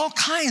do all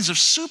kinds of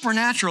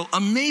supernatural,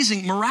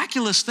 amazing,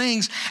 miraculous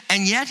things,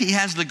 and yet he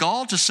has the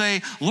gall to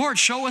say, Lord,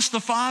 show us the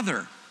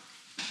Father.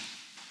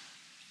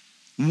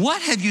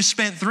 What have you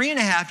spent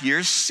 3.5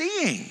 years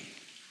seeing?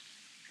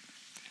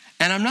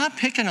 And I'm not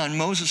picking on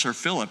Moses or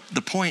Philip.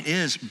 The point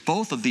is,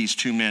 both of these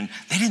two men,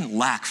 they didn't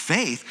lack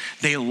faith.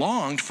 They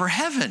longed for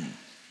heaven.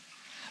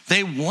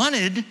 They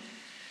wanted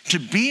to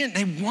be in,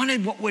 they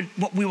wanted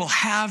what we will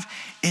have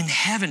in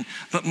heaven.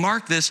 But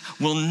mark this,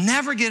 we'll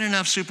never get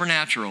enough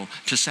supernatural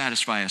to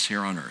satisfy us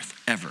here on earth,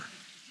 ever.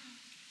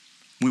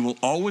 We will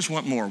always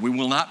want more. We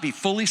will not be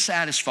fully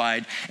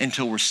satisfied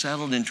until we're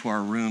settled into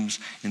our rooms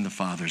in the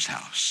Father's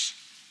house.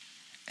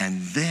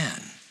 And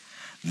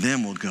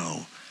then we'll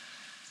go,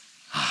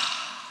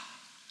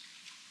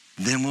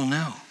 then we'll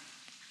know.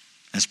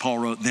 As Paul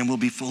wrote, then we'll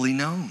be fully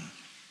known.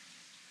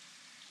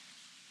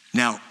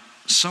 Now,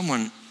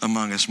 someone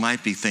among us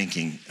might be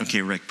thinking,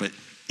 okay, Rick, but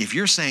if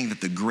you're saying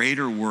that the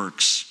greater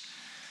works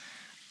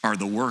are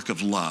the work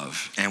of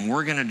love, and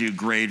we're going to do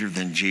greater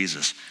than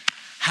Jesus,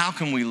 how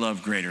can we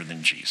love greater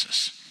than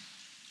Jesus?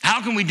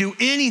 How can we do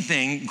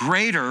anything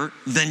greater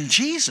than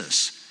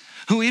Jesus,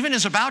 who even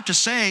is about to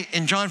say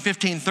in John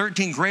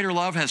 15:13, greater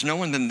love has no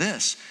one than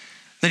this,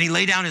 that he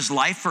laid down his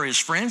life for his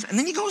friends, and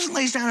then he goes and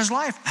lays down his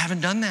life. I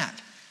haven't done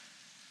that.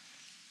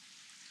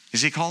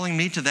 Is he calling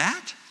me to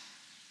that?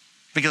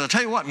 Because I'll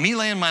tell you what, me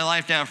laying my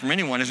life down for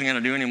anyone isn't going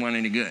to do anyone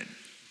any good. I'm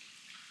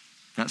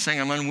not saying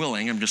I'm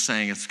unwilling, I'm just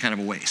saying it's kind of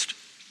a waste.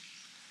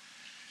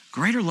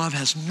 Greater love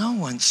has no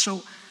one,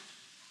 so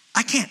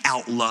I can't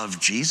outlove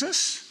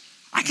Jesus.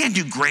 I can't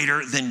do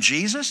greater than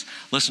Jesus.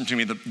 Listen to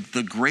me,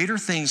 the greater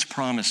things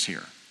promised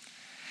here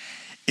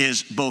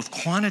is both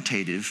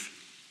quantitative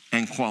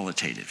and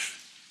qualitative.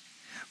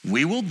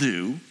 We will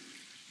do,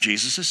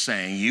 Jesus is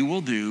saying, you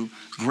will do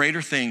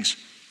greater things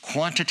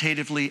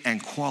quantitatively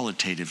and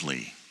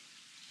qualitatively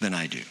than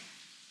I do.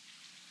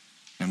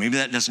 Now, maybe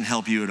that doesn't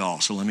help you at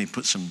all, so let me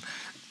put some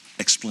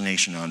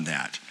explanation on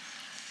that.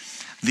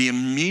 The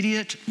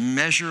immediate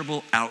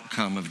measurable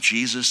outcome of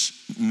Jesus'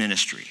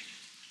 ministry,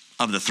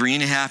 of the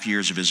 3.5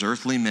 years of his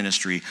earthly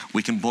ministry,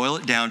 we can boil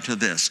it down to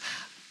this: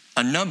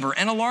 a number,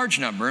 and a large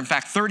number, in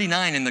fact,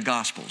 39 in the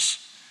Gospels.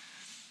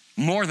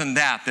 More than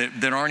that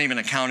aren't even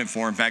accounted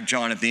for. In fact,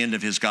 John at the end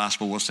of his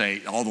gospel will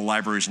say all the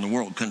libraries in the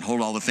world couldn't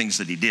hold all the things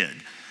that he did.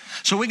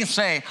 So we can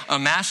say a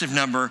massive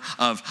number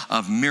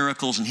of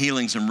miracles and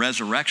healings and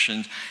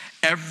resurrections,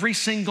 every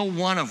single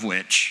one of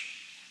which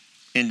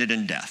ended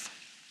in death.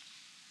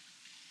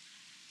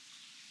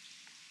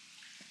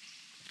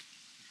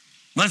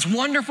 But it's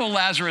wonderful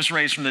Lazarus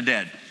raised from the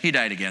dead. He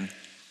died again.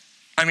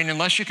 I mean,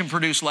 unless you can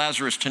produce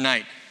Lazarus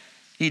tonight,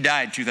 he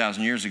died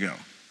 2,000 years ago.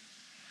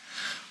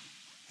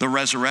 The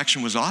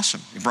resurrection was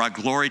awesome. It brought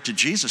glory to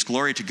Jesus,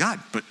 glory to God,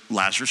 but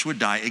Lazarus would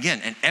die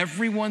again. And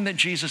everyone that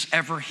Jesus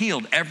ever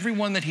healed,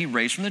 everyone that he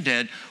raised from the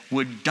dead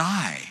would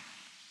die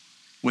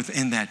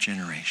within that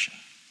generation.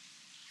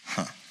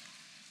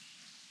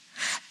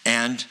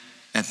 And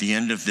at the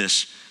end of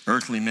this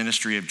earthly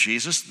ministry of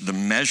Jesus, the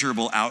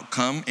measurable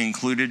outcome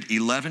included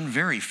 11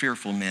 very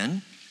fearful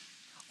men,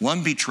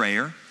 1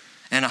 betrayer,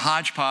 and a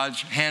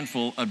hodgepodge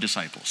handful of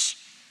disciples.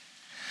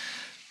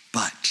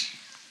 But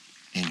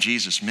in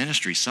Jesus'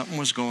 ministry, something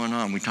was going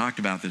on. We talked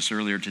about this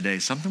earlier today.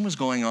 Something was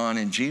going on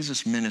in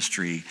Jesus'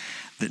 ministry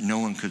that no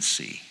one could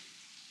see.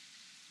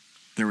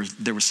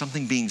 There was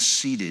something being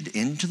seeded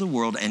into the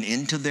world and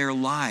into their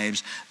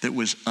lives that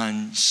was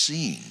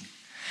unseen.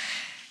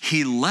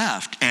 He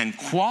left, and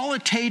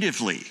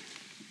quantitatively,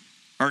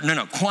 I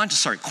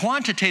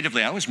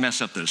always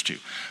mess up those two.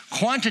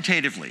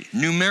 Quantitatively,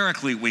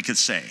 numerically, we could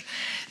say,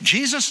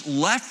 Jesus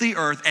left the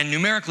earth, and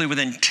numerically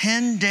within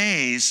 10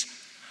 days,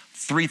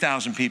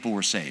 3,000 people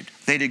were saved.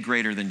 They did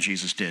greater than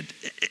Jesus did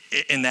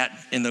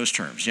in those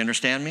terms. You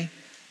understand me?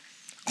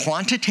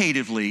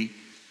 Quantitatively,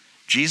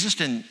 Jesus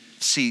didn't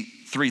see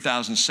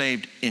 3,000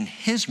 saved in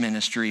his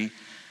ministry.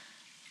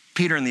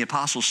 Peter and the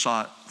apostles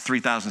saw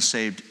 3,000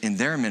 saved in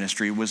their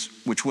ministry,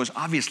 which was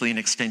obviously an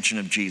extension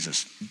of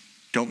Jesus.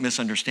 Don't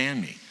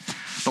misunderstand me.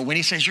 But when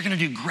he says you're going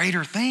to do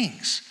greater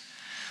things,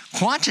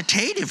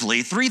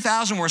 Quantitatively,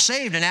 3,000 were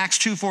saved in Acts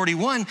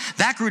 2:41.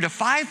 That grew to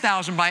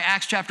 5,000 by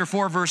Acts chapter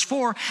 4, verse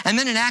 4. And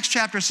then in Acts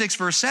chapter 6,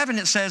 verse 7,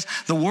 it says,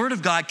 the word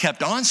of God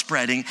kept on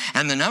spreading,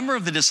 and the number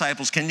of the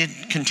disciples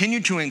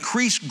continued to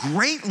increase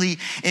greatly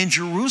in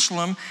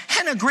Jerusalem,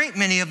 and a great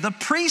many of the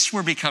priests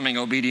were becoming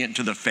obedient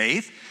to the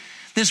faith.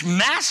 This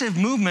massive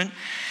movement.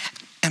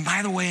 And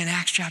by the way, in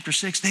Acts chapter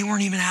 6, they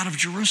weren't even out of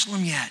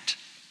Jerusalem yet.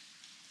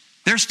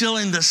 They're still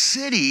in the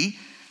city.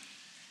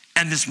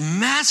 And this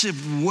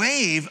massive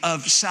wave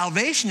of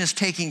salvation is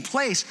taking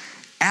place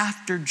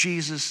after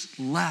Jesus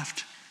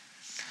left.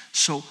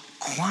 So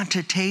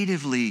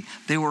quantitatively,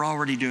 they were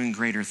already doing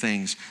greater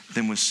things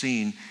than was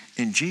seen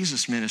in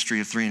Jesus'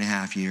 ministry of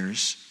 3.5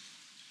 years.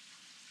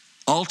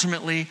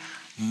 Ultimately,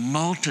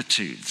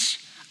 multitudes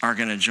are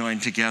going to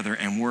join together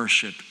and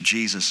worship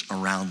Jesus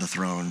around the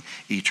throne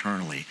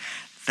eternally.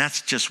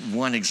 That's just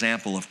one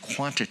example of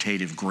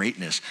quantitative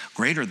greatness,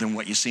 greater than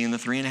what you see in the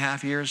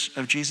 3.5 years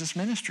of Jesus'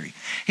 ministry.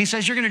 He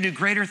says you're going to do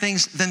greater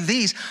things than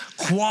these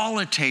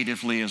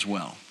qualitatively as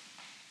well.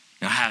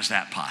 Now, how's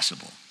that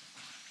possible?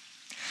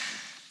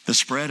 The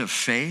spread of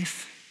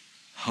faith,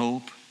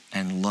 hope,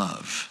 and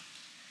love,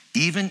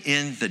 even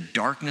in the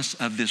darkness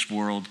of this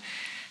world,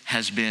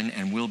 has been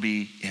and will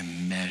be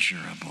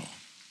immeasurable.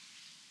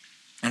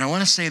 And I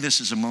want to say this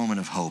as a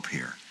moment of hope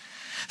here.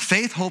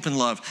 Faith, hope, and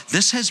love,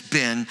 this has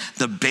been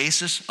the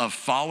basis of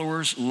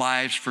followers'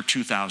 lives for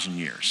 2,000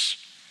 years.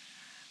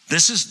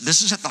 This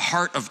is at the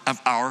heart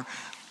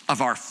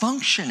of our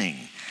functioning.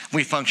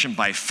 We function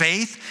by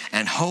faith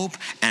and hope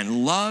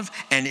and love,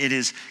 and it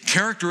is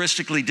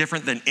characteristically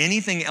different than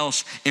anything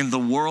else in the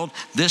world.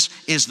 This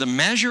is the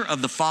measure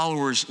of the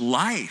follower's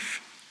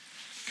life.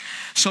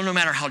 So no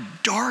matter how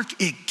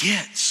dark it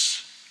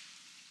gets,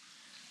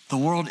 the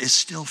world is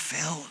still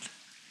filled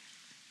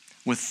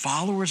with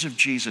followers of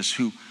Jesus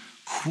who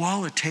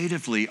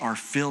qualitatively are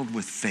filled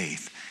with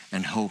faith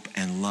and hope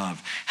and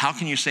love. How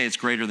can you say it's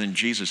greater than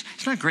Jesus?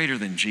 It's not greater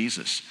than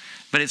Jesus,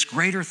 but it's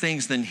greater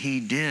things than he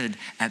did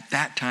at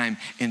that time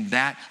in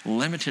that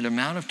limited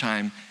amount of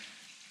time.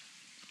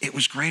 It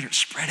was greater,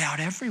 spread out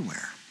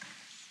everywhere.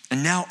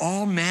 And now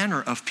all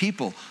manner of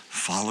people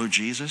follow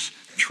Jesus,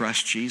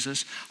 trust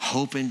Jesus,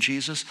 hope in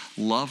Jesus,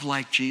 love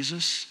like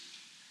Jesus.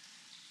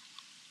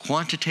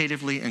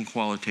 Quantitatively and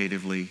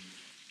qualitatively,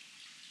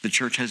 the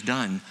church has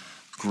done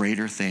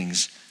greater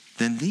things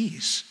than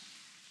these.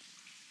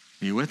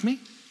 Are you with me?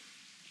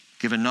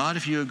 Give a nod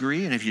if you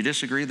agree, and if you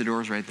disagree, the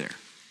door's right there.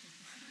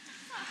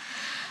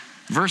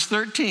 Verse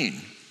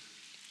 13,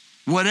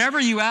 whatever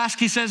you ask,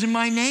 he says, in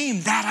my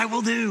name, that I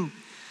will do,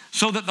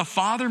 so that the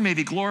Father may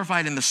be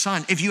glorified in the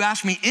Son. If you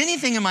ask me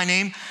anything in my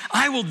name,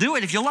 I will do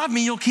it. If you love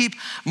me, you'll keep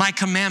my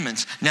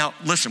commandments. Now,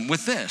 listen,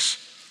 with this,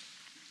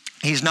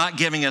 he's not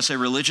giving us a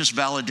religious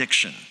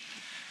valediction,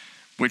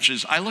 which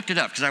is, I looked it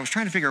up because I was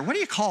trying to figure out, what do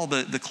you call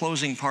the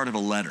closing part of a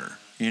letter?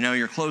 You know,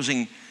 your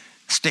closing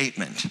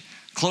statement,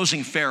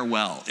 closing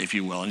farewell, if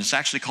you will. And it's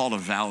actually called a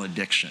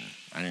valediction.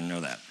 I didn't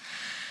know that.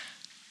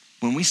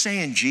 When we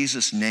say in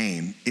Jesus'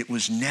 name, it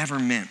was never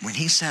meant, when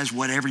he says,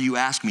 whatever you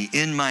ask me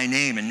in my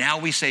name, and now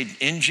we say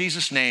in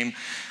Jesus' name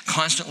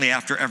constantly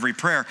after every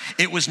prayer,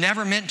 it was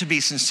never meant to be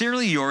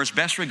sincerely yours,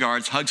 best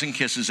regards, hugs and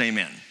kisses,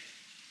 amen.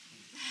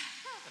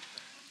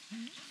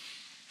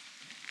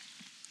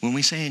 When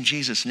we say in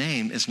Jesus'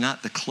 name, it's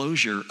not the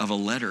closure of a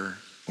letter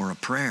or a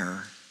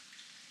prayer.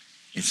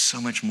 It's so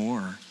much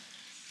more.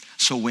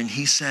 So when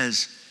he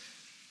says,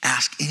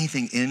 ask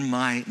anything in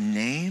my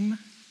name,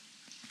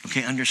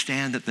 okay,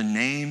 understand that the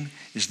name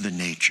is the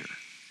nature.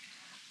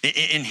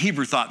 In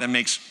Hebrew thought, that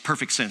makes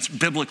perfect sense.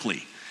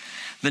 Biblically,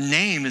 the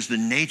name is the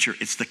nature,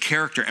 it's the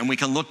character, and we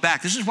can look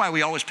back. This is why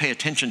we always pay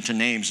attention to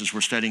names as we're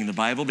studying the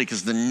Bible,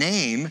 because the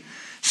name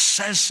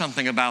says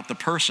something about the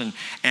person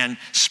and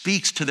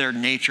speaks to their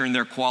nature and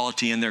their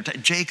quality and their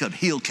Jacob,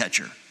 heel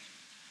catcher.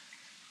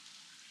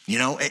 You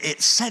know,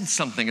 it said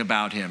something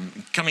about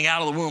him, coming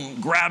out of the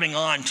womb, grabbing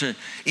on to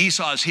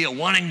Esau's heel,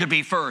 wanting to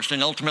be first,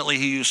 and ultimately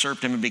he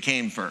usurped him and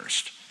became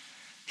first.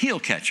 Heel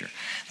catcher.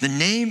 The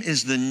name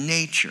is the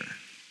nature.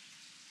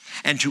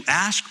 And to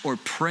ask or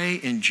pray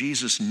in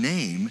Jesus'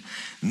 name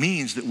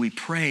means that we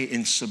pray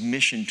in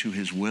submission to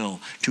his will,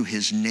 to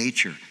his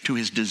nature, to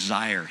his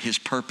desire, his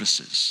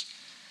purposes.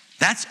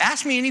 That's,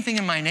 ask me anything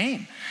in my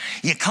name.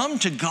 You come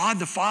to God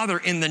the Father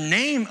in the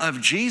name of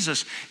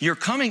Jesus. You're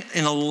coming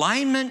in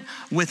alignment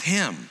with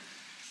him.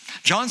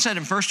 John said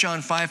in 1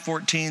 John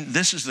 5:14,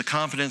 this is the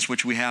confidence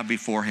which we have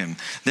before him,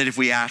 that if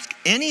we ask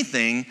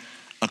anything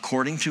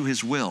according to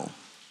his will,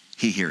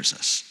 he hears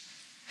us.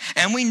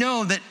 And we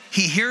know that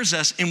he hears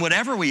us in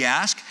whatever we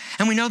ask,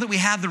 and we know that we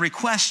have the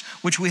requests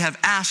which we have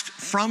asked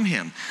from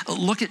him.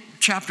 Look at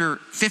chapter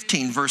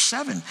 15, verse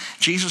 7.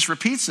 Jesus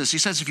repeats this. He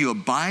says, if you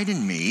abide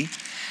in me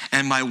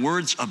and my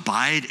words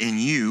abide in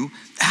you,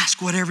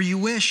 ask whatever you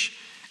wish,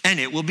 and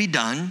it will be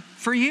done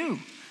for you.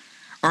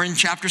 Or in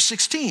chapter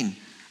 16,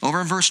 over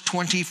in verse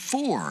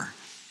 24.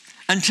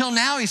 Until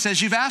now, he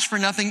says, you've asked for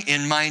nothing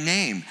in my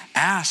name.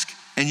 Ask,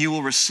 and you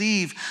will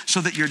receive,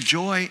 so that your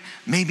joy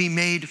may be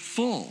made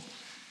full.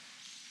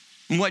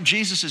 And what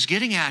Jesus is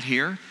getting at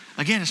here,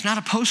 again, it's not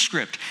a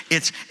postscript.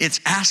 It's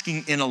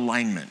asking in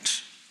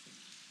alignment.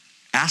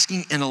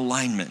 Asking in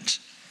alignment.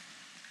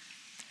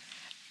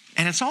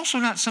 And it's also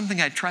not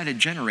something I try to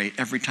generate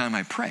every time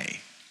I pray.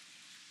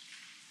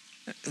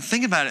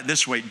 Think about it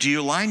this way. Do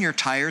you align your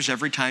tires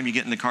every time you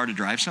get in the car to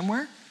drive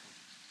somewhere?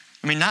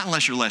 I mean, not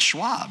unless you're Les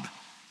Schwab.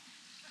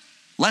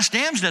 Les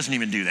Dams doesn't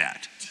even do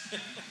that.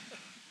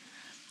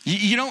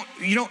 You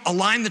don't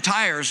align the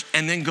tires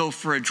and then go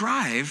for a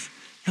drive.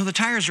 No, the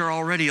tires are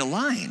already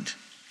aligned.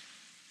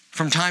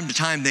 From time to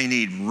time, they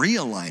need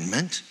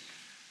realignment.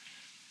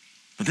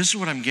 But this is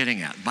what I'm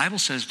getting at. The Bible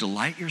says,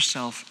 delight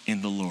yourself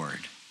in the Lord,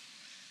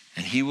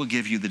 and he will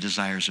give you the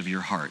desires of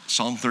your heart.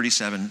 Psalm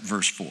 37,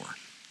 verse 4.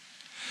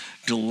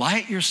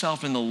 Delight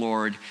yourself in the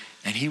Lord,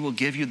 and he will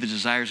give you the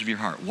desires of your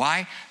heart.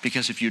 Why?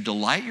 Because if you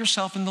delight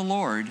yourself in the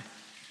Lord,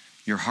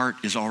 your heart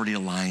is already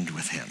aligned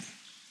with him.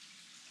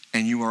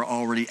 And you are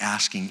already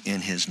asking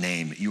in his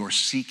name. You are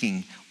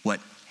seeking what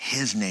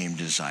his name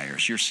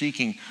desires. You're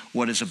seeking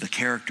what is of the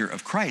character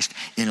of Christ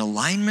in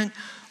alignment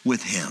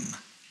with him.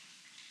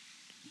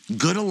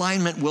 Good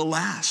alignment will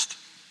last.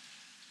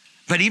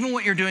 But even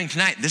what you're doing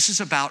tonight, this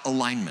is about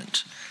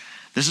alignment.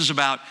 This is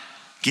about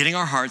getting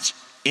our hearts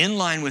in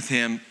line with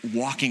him,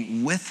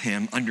 walking with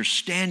him,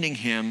 understanding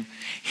him,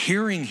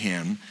 hearing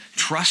him,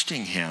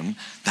 trusting him.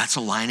 That's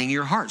aligning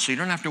your heart. So you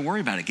don't have to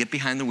worry about it. Get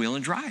behind the wheel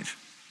and drive.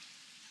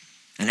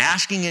 And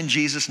asking in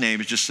Jesus' name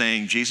is just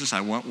saying, Jesus,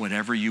 I want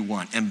whatever you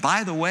want. And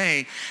by the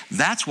way,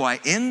 that's why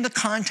in the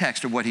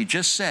context of what he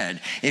just said,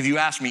 if you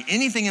ask me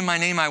anything in my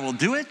name, I will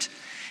do it.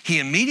 He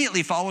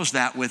immediately follows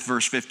that with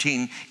verse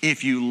 15,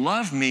 if you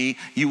love me,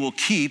 you will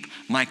keep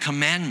my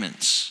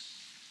commandments.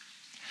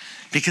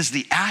 Because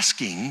the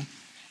asking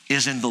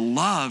is in the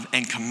love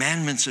and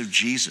commandments of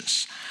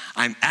Jesus.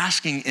 I'm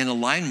asking in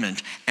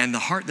alignment, and the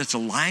heart that's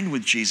aligned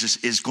with Jesus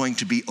is going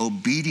to be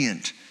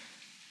obedient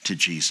to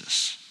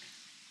Jesus.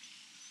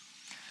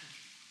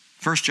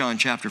 1 John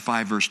chapter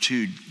 5, verse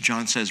 2,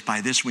 John says, by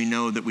this we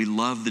know that we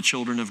love the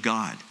children of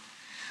God,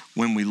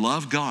 when we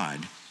love God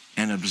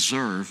and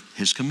observe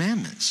his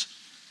commandments.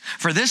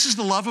 For this is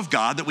the love of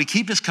God, that we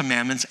keep his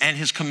commandments, and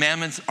his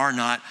commandments are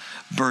not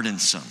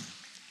burdensome.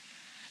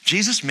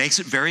 Jesus makes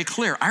it very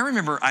clear. I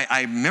remember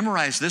I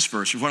memorized this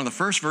verse. It was one of the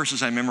first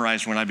verses I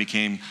memorized when I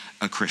became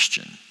a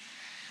Christian.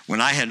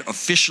 When I had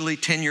officially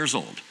 10 years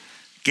old,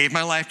 gave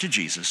my life to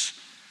Jesus.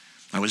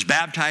 I was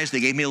baptized. They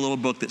gave me a little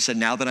book that said,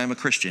 now that I'm a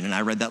Christian. And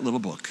I read that little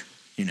book,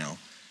 you know.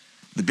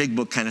 The big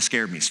book kind of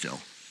scared me still.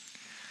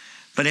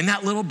 But in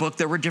that little book,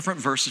 there were different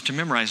verses to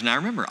memorize. And I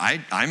remember,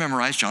 I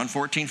memorized John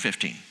 14,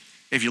 15.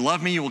 If you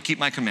love me, you will keep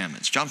my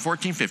commandments. John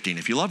 14, 15.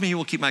 If you love me, you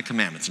will keep my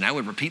commandments. And I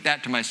would repeat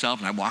that to myself,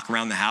 and I'd walk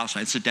around the house,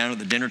 and I'd sit down at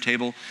the dinner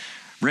table.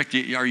 Rick,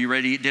 are you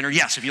ready to eat dinner?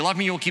 Yes, if you love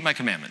me, you will keep my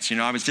commandments. You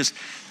know, I was just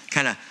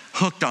kind of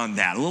hooked on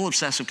that, a little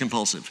obsessive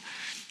compulsive.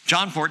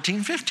 John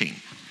 14, 15.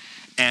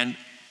 And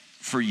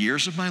for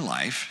years of my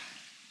life,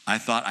 I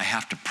thought I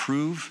have to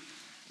prove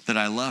that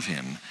I love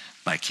him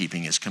by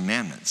keeping his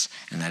commandments.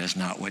 And that is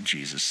not what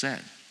Jesus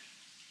said.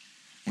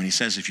 When he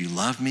says, if you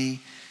love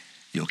me,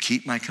 you'll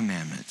keep my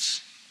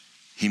commandments.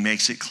 He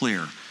makes it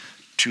clear,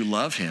 to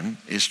love him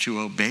is to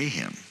obey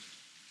him.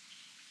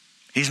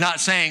 He's not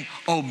saying,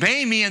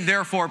 obey me and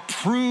therefore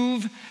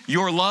prove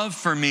your love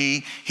for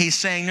me. He's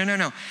saying,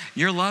 no.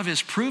 Your love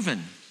is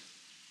proven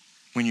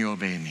when you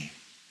obey me.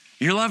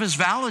 Your love is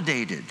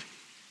validated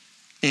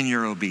in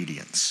your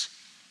obedience.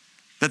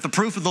 That the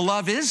proof of the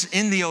love is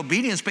in the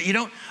obedience, but you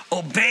don't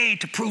obey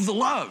to prove the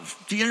love.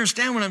 Do you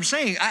understand what I'm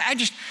saying?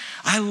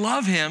 I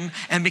love him,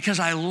 and because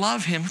I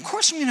love him, of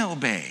course I'm going to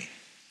obey.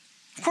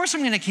 Of course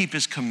I'm going to keep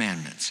his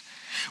commandments,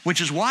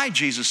 which is why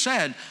Jesus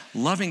said,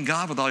 loving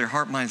God with all your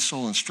heart, mind,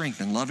 soul, and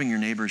strength, and loving your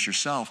neighbor as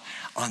yourself,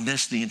 on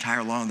this the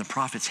entire law and the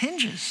prophets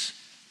hinges.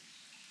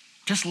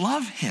 Just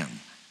love him.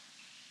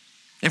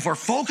 If we're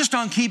focused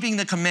on keeping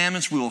the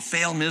commandments, we will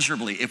fail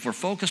miserably. If we're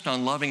focused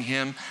on loving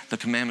him, the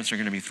commandments are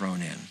going to be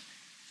thrown in.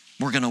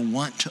 We're going to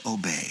want to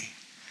obey.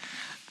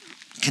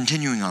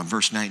 Continuing on,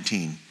 verse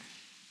 19.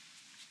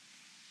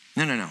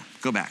 No,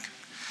 go back.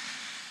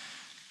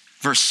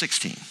 Verse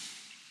 16.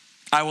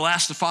 I will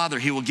ask the Father,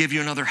 he will give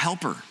you another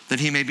helper, that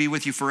he may be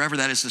with you forever.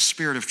 That is the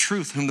Spirit of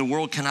truth, whom the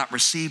world cannot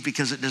receive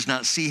because it does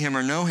not see him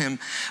or know him.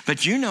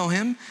 But you know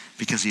him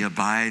because he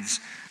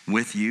abides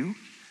with you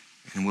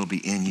and will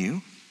be in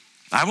you.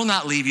 I will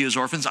not leave you as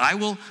orphans. I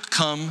will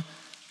come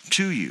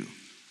to you.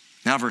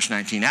 Now verse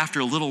 19,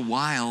 after a little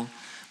while,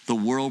 the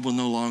world will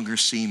no longer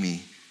see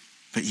me,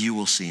 but you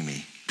will see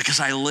me. Because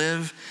I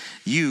live,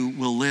 you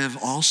will live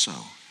also.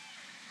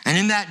 And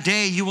in that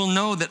day, you will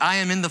know that I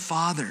am in the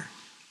Father.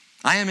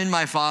 I am in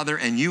my Father,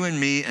 and you in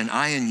me, and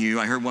I in you.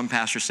 I heard one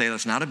pastor say,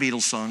 that's not a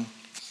Beatles song.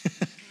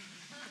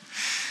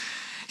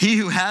 He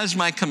who has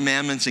my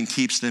commandments and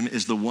keeps them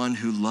is the one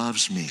who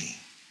loves me.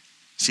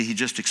 See, he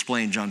just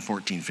explained John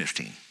 14,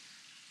 15.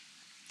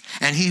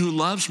 And he who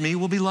loves me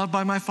will be loved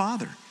by my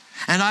Father.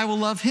 And I will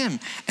love him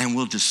and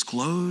will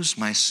disclose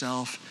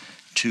myself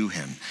to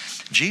him.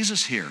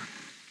 Jesus here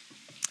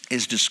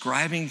is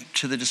describing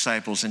to the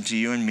disciples and to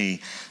you and me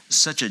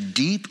such a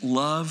deep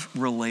love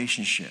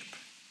relationship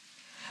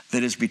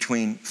that is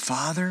between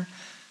Father,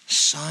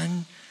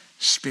 Son,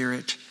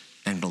 Spirit,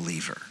 and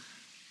believer.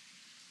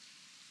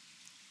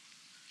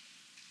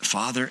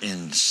 Father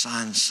and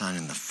Son, Son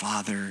and the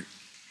Father,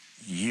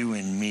 you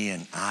and me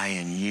and I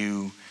and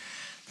you.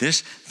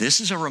 This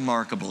is a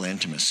remarkable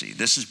intimacy.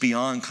 This is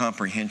beyond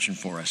comprehension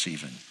for us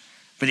even.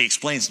 But he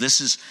explains this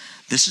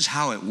is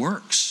how it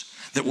works.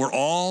 That we're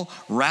all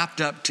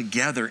wrapped up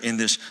together in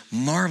this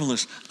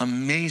marvelous,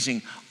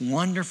 amazing,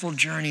 wonderful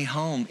journey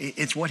home.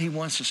 It's what he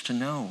wants us to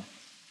know.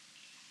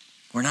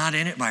 We're not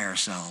in it by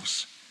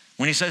ourselves.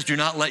 When he says, do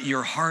not let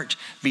your heart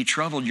be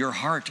troubled, your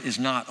heart is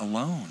not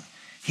alone.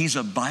 He's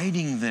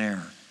abiding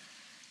there.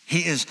 He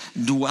is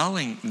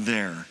dwelling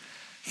there.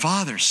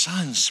 Father,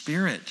 Son,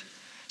 Spirit.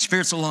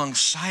 Spirit's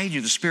alongside you.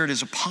 The Spirit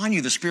is upon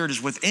you. The Spirit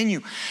is within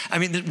you. I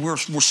mean, we're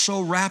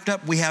so wrapped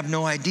up, we have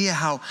no idea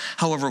how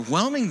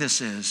overwhelming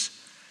this is.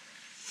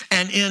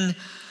 And in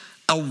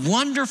a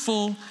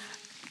wonderful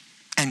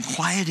and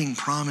quieting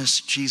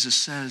promise, Jesus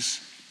says,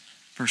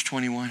 verse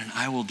 21, and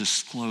I will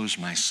disclose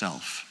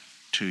myself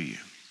to you.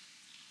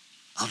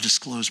 I'll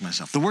disclose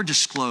myself. The word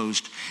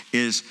disclosed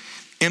is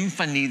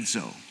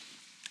emphanizo.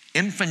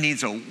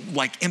 Emphanizo,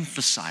 like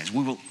emphasize.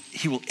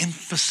 He will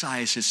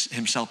emphasize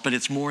himself, but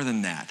it's more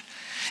than that.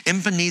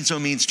 Emphanizo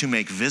means to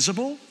make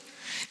visible.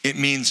 It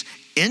means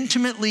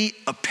intimately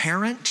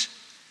apparent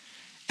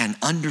and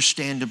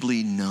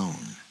understandably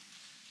known.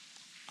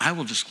 I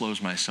will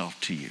disclose myself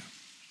to you.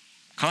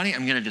 Connie,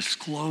 I'm going to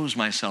disclose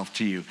myself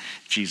to you,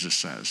 Jesus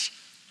says.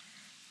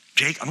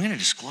 Jake, I'm going to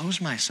disclose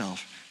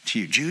myself to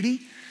you. Judy,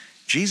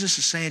 Jesus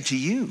is saying to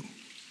you,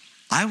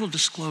 I will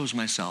disclose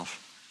myself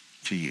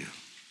to you.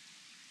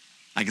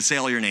 I could say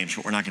all your names,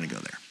 but we're not going to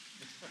go there.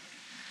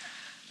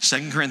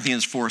 2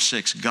 Corinthians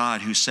 4:6, God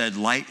who said,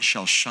 light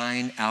shall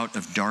shine out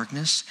of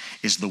darkness,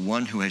 is the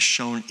one who has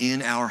shone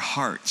in our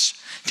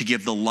hearts to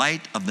give the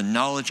light of the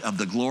knowledge of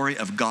the glory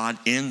of God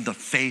in the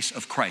face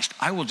of Christ.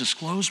 I will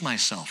disclose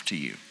myself to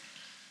you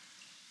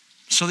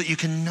so that you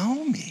can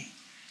know me.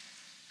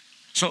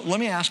 So let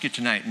me ask you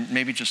tonight,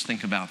 maybe just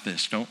think about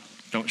this.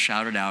 Don't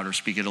shout it out or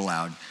speak it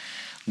aloud.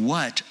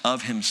 What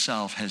of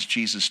himself has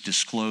Jesus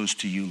disclosed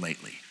to you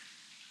lately?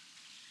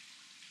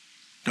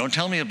 Don't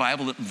tell me a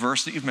Bible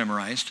verse that you've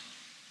memorized.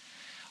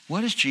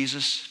 What has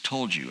Jesus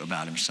told you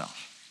about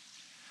himself?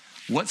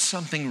 What's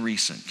something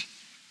recent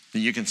that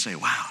you can say,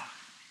 wow,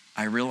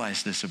 I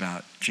realized this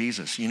about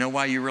Jesus. You know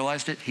why you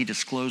realized it? He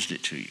disclosed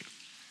it to you.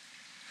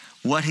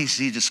 What has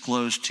he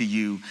disclosed to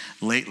you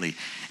lately?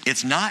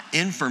 It's not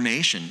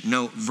information.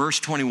 No, verse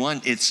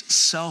 21, it's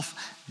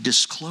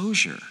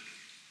self-disclosure.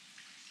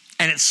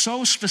 And it's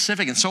so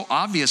specific and so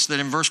obvious that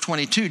in verse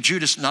 22,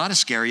 Judas, not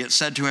Iscariot,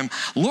 said to him,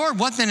 Lord,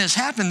 what then has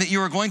happened that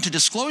you are going to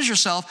disclose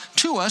yourself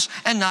to us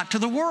and not to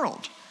the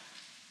world?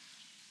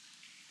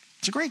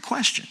 It's a great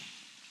question.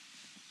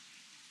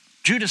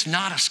 Judas,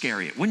 not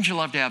Iscariot. Wouldn't you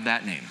love to have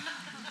that name?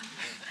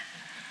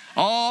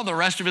 All the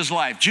rest of his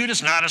life,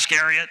 Judas, not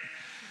Iscariot.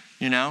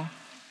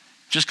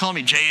 Just call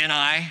me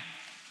J-N-I.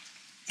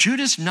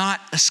 Judas,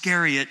 not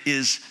Iscariot,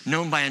 is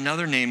known by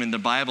another name in the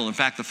Bible. In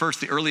fact,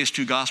 the earliest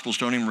two Gospels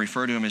don't even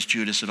refer to him as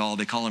Judas at all.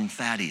 They call him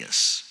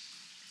Thaddeus.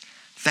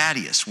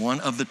 Thaddeus, one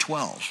of the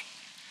 12.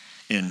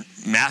 In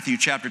Matthew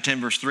chapter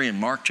 10, verse 3, and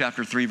Mark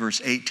chapter 3,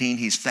 verse 18,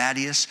 he's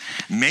Thaddeus,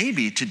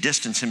 maybe to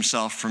distance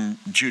himself from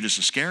Judas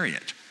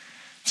Iscariot.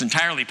 It's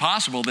entirely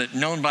possible that,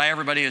 known by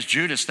everybody as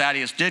Judas,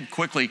 Thaddeus did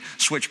quickly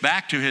switch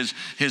back to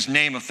his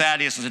name of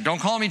Thaddeus and said, don't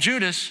call me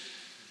Judas.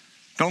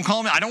 Don't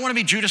call me, I don't want to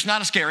be Judas,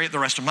 not Iscariot, the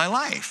rest of my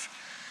life.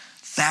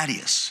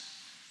 Thaddeus.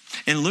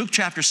 In Luke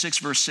chapter 6,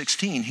 verse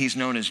 16, he's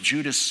known as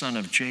Judas, son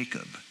of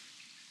Jacob.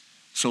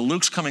 So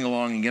Luke's coming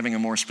along and giving a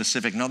more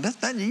specific, no,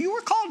 you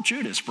were called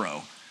Judas,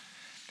 bro.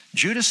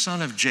 Judas,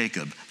 son of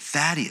Jacob,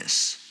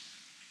 Thaddeus.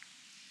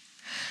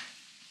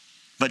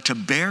 But to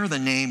bear the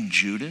name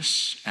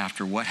Judas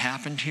after what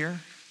happened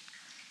here,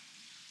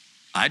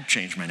 I'd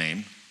change my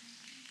name.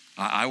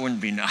 I wouldn't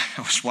be, I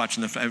was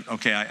watching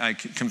I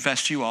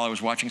confess to you all, I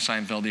was watching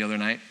Seinfeld the other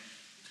night,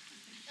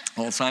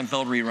 old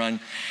Seinfeld rerun,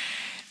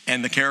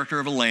 and the character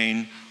of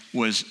Elaine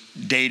was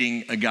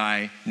dating a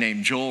guy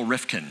named Joel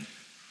Rifkin,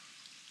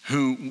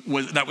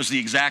 that was the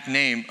exact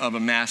name of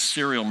a mass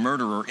serial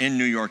murderer in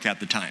New York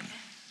at the time.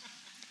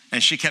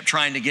 And she kept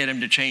trying to get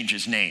him to change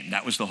his name.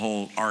 That was the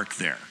whole arc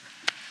there.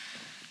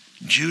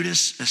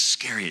 Judas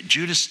Iscariot.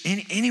 Judas,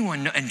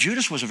 anyone know, and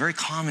Judas was a very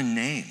common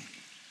name.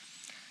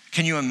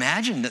 Can you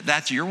imagine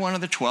that you're one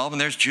of the 12 and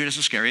there's Judas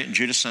Iscariot and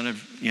Judas, son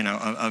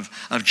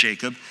of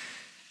Jacob.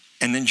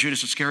 And then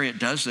Judas Iscariot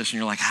does this and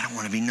you're like, I don't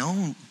want to be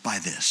known by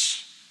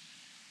this.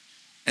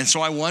 And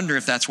so I wonder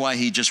if that's why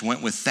he just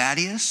went with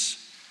Thaddeus.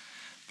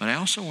 But I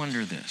also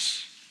wonder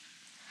this.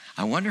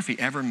 I wonder if he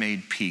ever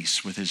made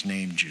peace with his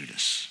name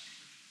Judas.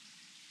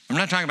 I'm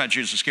not talking about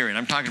Judas Iscariot.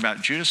 I'm talking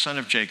about Judas, son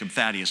of Jacob,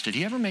 Thaddeus. Did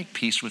he ever make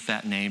peace with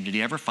that name? Did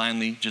he ever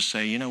finally just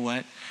say, you know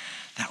what?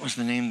 That was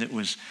the name that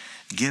was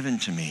given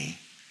to me.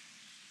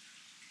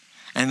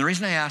 And the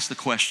reason I ask the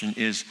question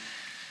is,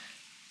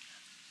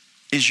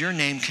 Is your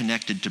name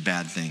connected to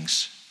bad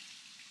things?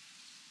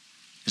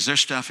 Is there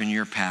stuff in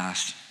your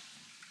past?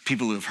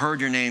 People who have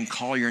heard your name,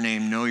 call your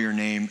name, know your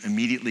name,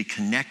 immediately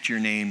connect your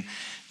name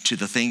to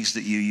the things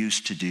that you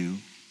used to do?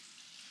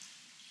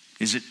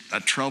 Is it a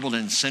troubled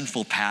and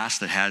sinful past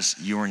that has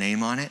your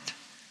name on it?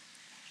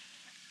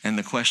 And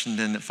the question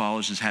then that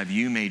follows is, have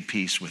you made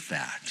peace with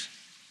that?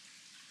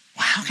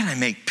 Well, how can I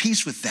make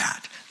peace with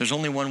that? There's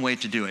only one way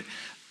to do it.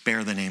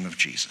 Bear the name of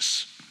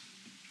Jesus.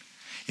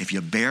 If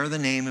you bear the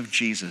name of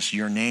Jesus,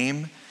 your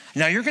name,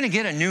 now you're going to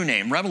get a new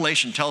name.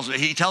 Revelation tells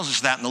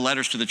us that in the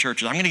letters to the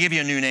churches. I'm going to give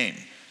you a new name.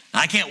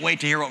 I can't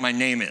wait to hear what my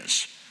name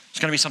is. It's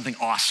going to be something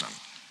awesome.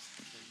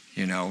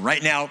 You know,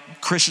 right now,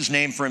 Chris's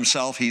name for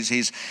himself,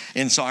 he's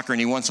in soccer, and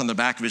he wants on the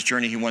back of his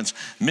journey, he wants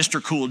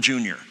Mr. Cool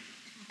Jr.,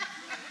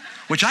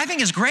 which I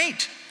think is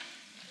great.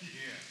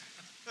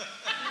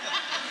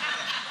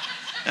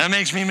 That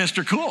makes me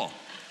Mr. Cool,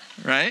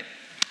 right?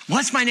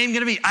 What's my name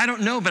going to be? I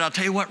don't know, but I'll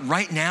tell you what,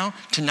 right now,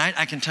 tonight,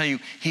 I can tell you,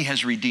 he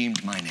has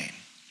redeemed my name.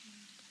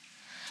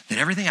 That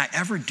everything I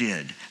ever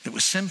did that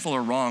was sinful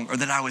or wrong, or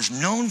that I was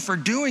known for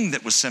doing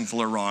that was sinful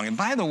or wrong, and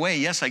by the way,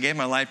 yes, I gave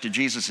my life to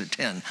Jesus at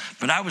 10,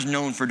 but I was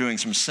known for doing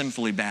some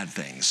sinfully bad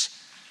things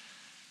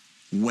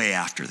way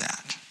after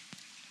that.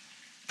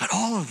 But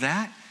all of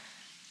that,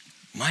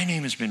 my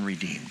name has been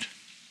redeemed.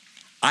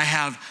 I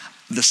have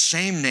the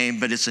same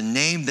name, but it's a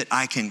name that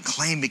I can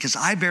claim because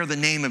I bear the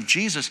name of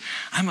Jesus.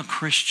 I'm a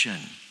Christian.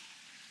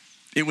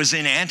 It was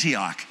in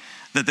Antioch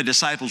that the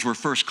disciples were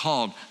first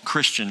called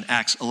Christian,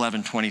 Acts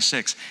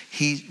 11:26.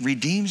 He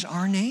redeems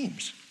our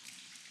names.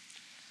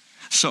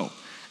 So,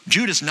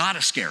 Judas, not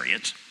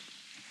Iscariot,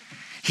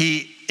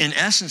 he in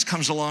essence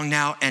comes along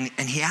now and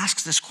he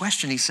asks this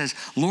question. He says,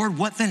 Lord,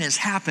 what then has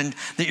happened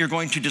that you're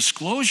going to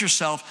disclose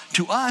yourself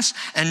to us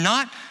and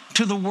not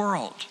to the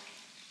world?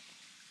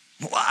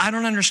 Well, I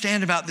don't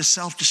understand about this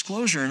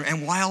self-disclosure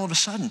and why all of a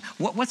sudden.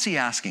 What's he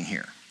asking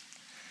here?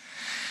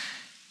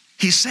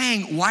 He's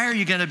saying, why are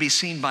you going to be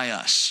seen by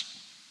us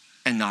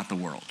and not the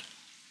world?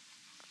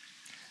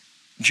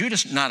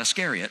 Judas, not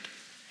Iscariot,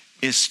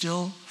 is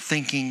still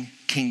thinking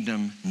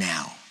kingdom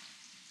now.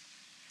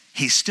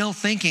 He's still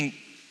thinking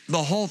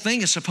the whole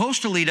thing is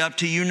supposed to lead up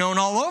to you known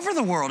all over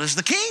the world as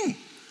the king.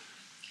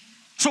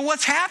 So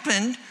what's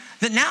happened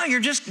that now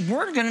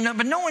we're going to know,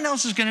 but no one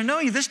else is going to know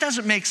you? This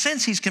doesn't make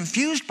sense. He's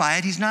confused by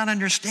it. He's not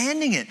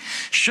understanding it.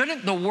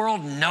 Shouldn't the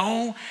world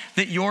know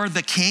that you're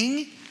the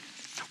king?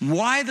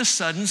 Why the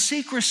sudden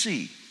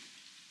secrecy?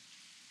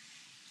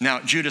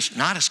 Now, Judas,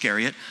 not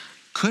Iscariot,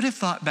 could have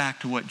thought back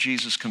to what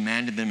Jesus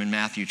commanded them in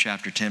Matthew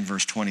chapter 10,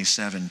 verse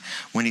 27,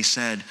 when he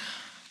said,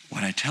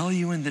 what I tell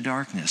you in the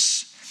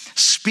darkness,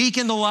 speak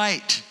in the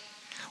light.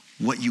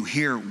 What you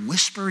hear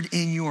whispered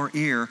in your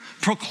ear,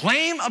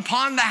 proclaim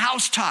upon the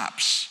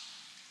housetops.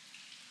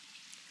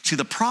 See,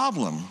 the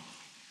problem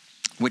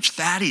which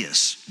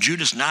Thaddeus,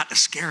 Judas, not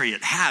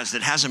Iscariot, has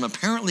that has him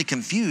apparently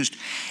confused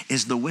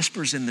is the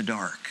whispers in the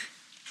dark.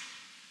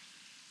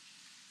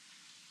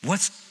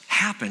 What's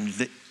happened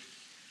that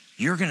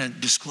you're going to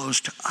disclose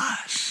to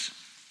us,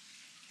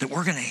 that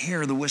we're going to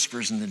hear the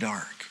whispers in the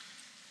dark?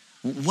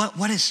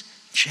 What has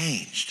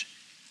changed?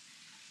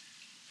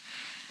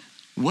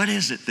 What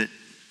is it that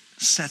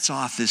sets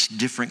off this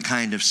different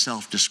kind of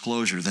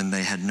self-disclosure than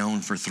they had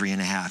known for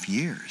 3.5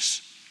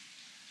 years?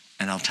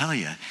 And I'll tell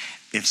you,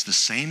 it's the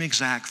same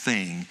exact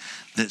thing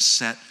that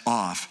sets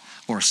off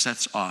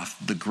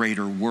the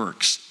greater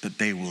works that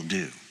they will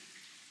do.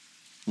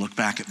 Look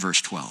back at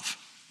verse 12.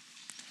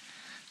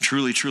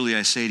 Truly, truly,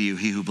 I say to you,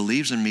 he who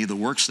believes in me, the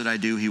works that I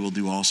do, he will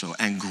do also.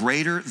 And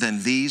greater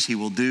than these he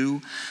will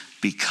do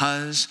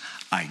because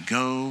I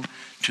go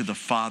to the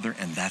Father.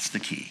 And that's the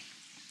key.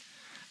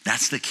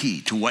 That's the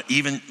key to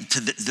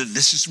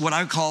this is what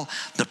I call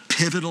the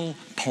pivotal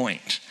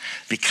point.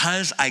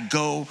 Because I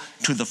go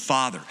to the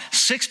Father.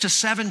 6 to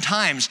 7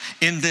 times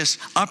in this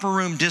upper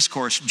room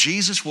discourse,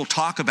 Jesus will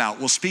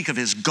speak of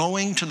his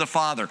going to the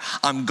Father.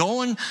 I'm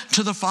going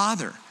to the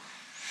Father.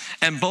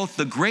 And both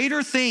the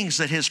greater things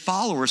that his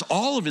followers,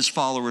 all of his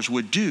followers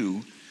would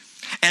do,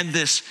 and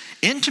this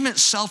intimate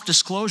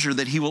self-disclosure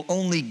that he will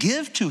only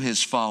give to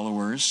his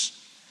followers,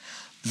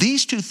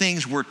 these two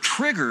things were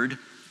triggered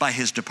by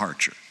his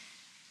departure.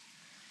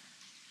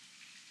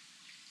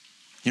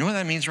 You know what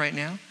that means right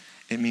now?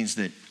 It means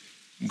that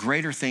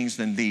greater things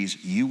than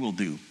these you will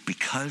do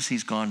because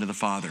he's gone to the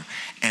Father.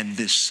 And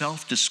this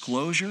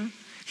self-disclosure,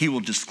 he will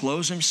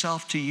disclose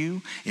himself to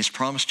you, is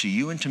promised to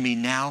you and to me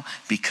now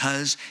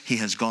because he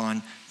has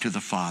gone to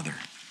the Father.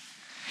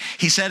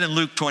 He said in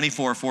Luke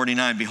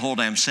 24:49, behold,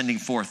 I am sending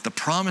forth the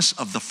promise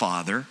of the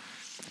Father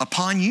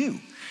upon you.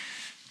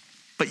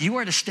 But you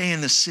are to stay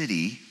in the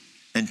city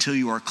until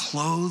you are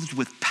clothed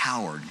with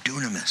power,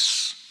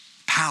 dunamis,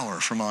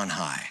 power from on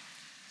high.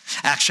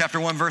 Acts chapter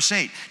 1, verse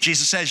 8,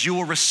 Jesus says, you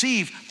will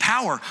receive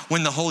power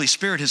when the Holy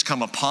Spirit has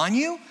come upon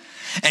you,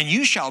 and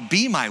you shall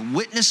be my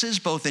witnesses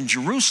both in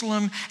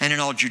Jerusalem and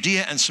in all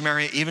Judea and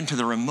Samaria, even to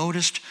the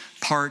remotest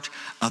part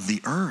of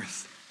the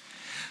earth.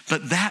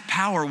 But that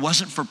power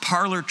wasn't for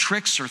parlor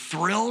tricks or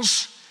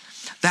thrills.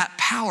 That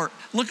power,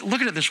 look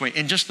at it this way.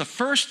 In just the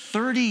first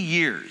 30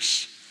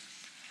 years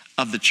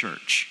of the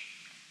church,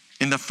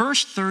 in the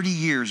first 30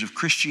 years of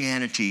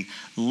Christianity,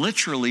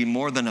 literally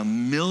more than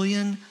 1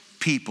 million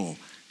people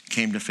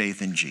came to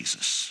faith in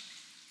Jesus.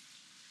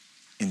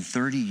 In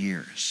 30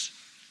 years.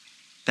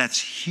 That's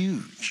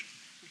huge.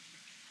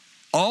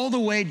 All the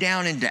way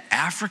down into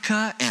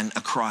Africa and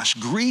across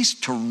Greece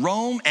to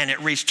Rome, and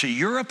it reached to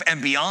Europe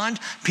and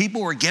beyond.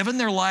 People were giving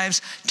their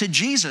lives to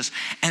Jesus.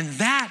 And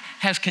that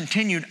has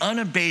continued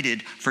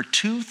unabated for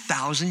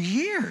 2,000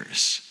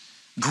 years.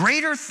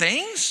 Greater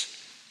things?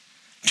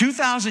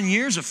 2,000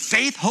 years of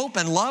faith, hope,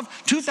 and love.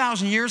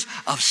 2,000 years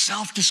of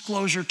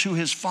self-disclosure to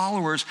his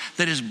followers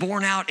that is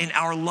borne out in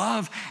our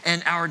love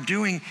and our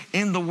doing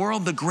in the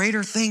world. The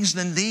greater things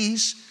than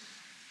these.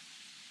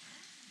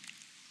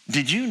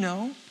 Did you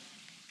know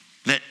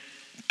that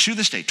to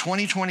this day,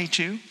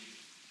 2022,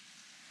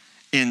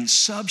 in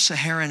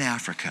sub-Saharan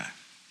Africa,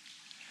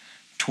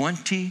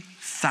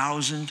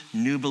 20,000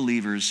 new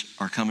believers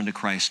are coming to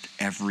Christ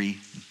every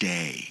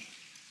day.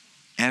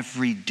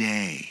 Every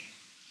day.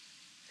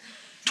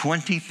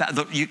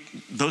 20,000,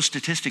 those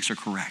statistics are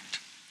correct.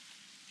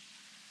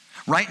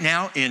 Right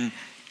now in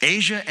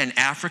Asia and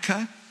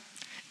Africa,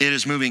 it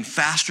is moving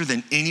faster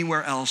than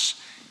anywhere else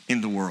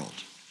in the world.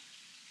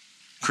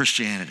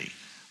 Christianity,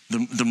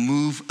 the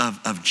move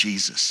of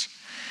Jesus.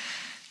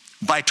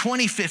 By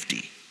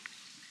 2050,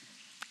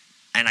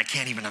 and I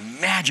can't even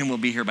imagine we'll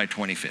be here by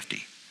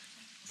 2050,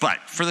 but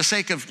for the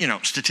sake of,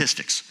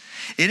 statistics,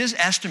 it is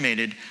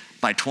estimated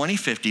by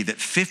 2050 that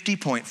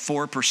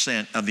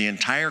 50.4% of the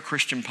entire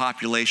Christian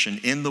population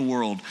in the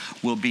world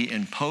will be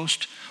in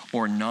post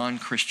or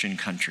non-Christian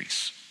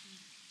countries.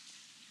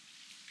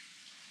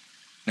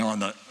 Now on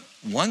the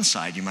one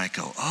side you might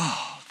go,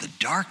 oh, the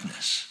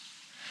darkness.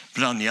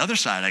 But on the other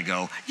side I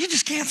go, you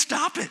just can't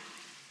stop it.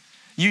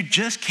 You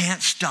just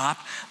can't stop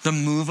the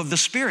move of the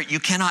Spirit. You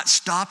cannot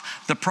stop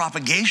the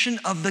propagation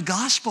of the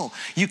gospel.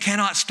 You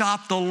cannot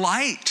stop the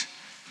light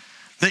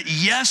that,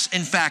 yes,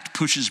 in fact,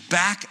 pushes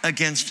back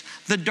against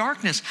the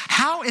darkness.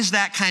 How is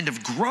that kind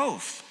of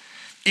growth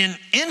in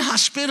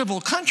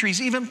inhospitable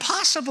countries even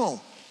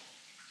possible?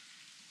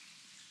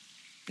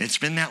 It's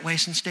been that way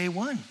since day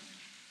one.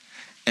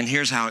 And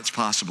here's how it's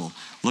possible.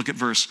 Look at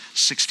verse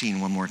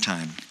 16 one more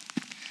time.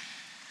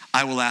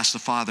 I will ask the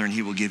Father, and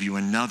he will give you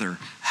another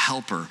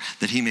helper,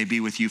 that he may be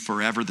with you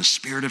forever, the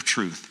Spirit of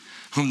truth,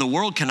 whom the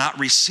world cannot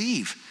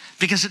receive,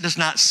 because it does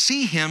not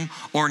see him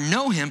or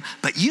know him,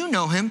 but you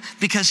know him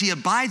because he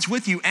abides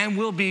with you and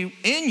will be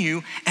in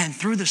you. And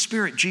through the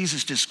Spirit,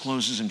 Jesus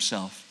discloses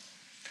himself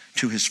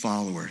to his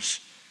followers.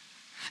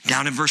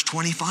 Down in verse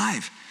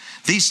 25,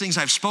 these things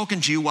I've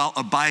spoken to you while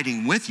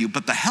abiding with you,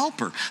 but the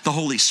Helper, the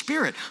Holy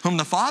Spirit, whom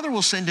the Father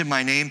will send in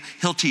my name,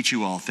 he'll teach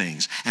you all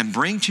things and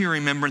bring to your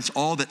remembrance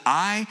all that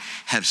I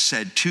have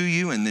said to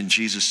you. And then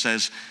Jesus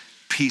says,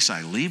 peace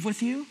I leave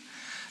with you.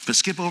 But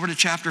skip over to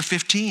chapter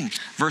 15,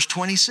 verse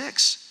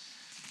 26.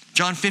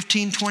 John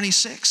 15,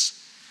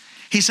 26.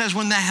 He says,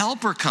 when the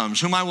Helper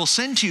comes, whom I will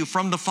send to you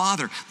from the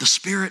Father, the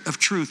Spirit of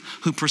truth,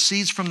 who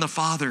proceeds from the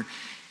Father,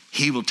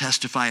 he will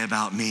testify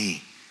about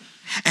me.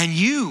 And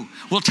you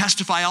will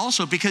testify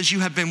also, because you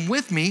have been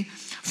with me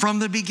from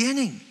the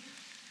beginning.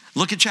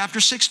 Look at chapter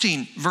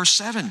 16, verse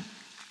 7.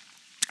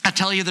 I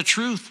tell you the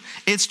truth,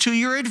 it's to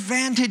your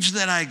advantage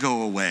that I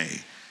go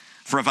away.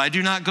 For if I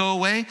do not go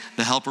away,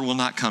 the Helper will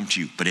not come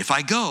to you. But if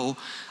I go,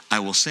 I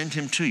will send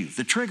him to you.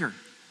 The trigger,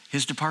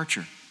 his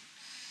departure.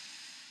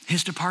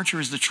 His departure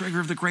is the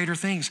trigger of the greater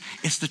things.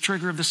 It's the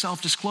trigger of the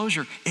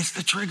self-disclosure. It's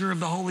the trigger of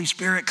the Holy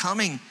Spirit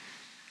coming.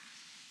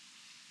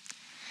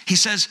 He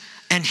says,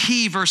 and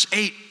he, verse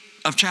 8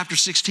 of chapter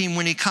 16,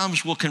 when he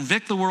comes, will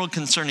convict the world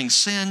concerning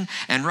sin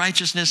and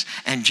righteousness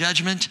and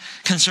judgment.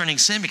 Concerning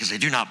sin, because they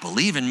do not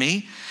believe in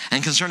me.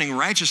 And concerning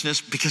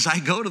righteousness, because I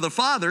go to the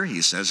Father,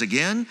 he says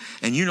again,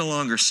 and you no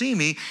longer see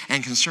me.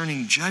 And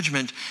concerning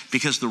judgment,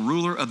 because the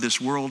ruler of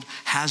this world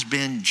has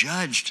been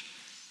judged.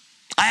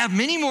 I have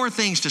many more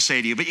things to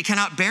say to you, but you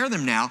cannot bear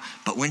them now.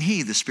 But when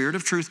he, the Spirit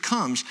of truth,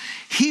 comes,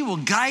 he will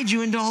guide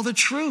you into all the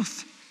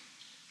truth.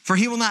 For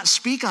he will not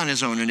speak on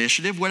his own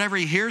initiative. Whatever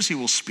he hears, he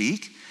will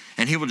speak.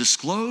 And he will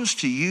disclose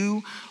to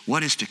you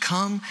what is to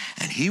come.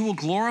 And he will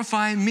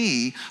glorify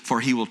me,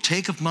 for he will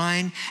take of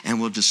mine and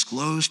will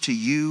disclose to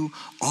you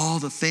all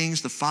the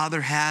things the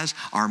Father has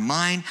are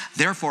mine.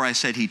 Therefore I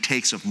said he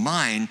takes of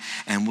mine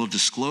and will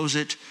disclose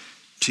it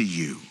to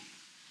you.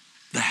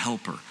 The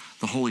Helper.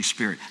 The Holy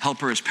Spirit.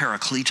 Helper is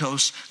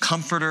Parakletos,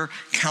 comforter,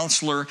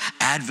 counselor,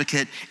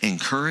 advocate,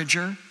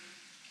 encourager.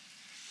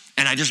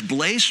 And I just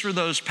blaze through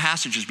those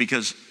passages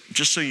because,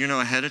 just so you know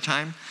ahead of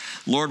time,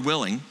 Lord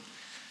willing,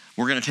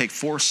 we're going to take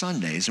 4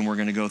 Sundays and we're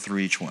going to go through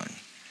each one.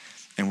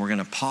 And we're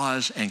going to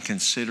pause and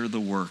consider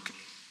the work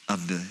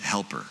of the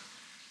Helper,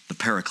 the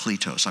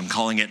Parakletos. I'm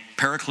calling it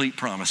Paraclete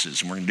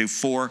Promises, and we're going to do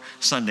 4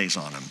 Sundays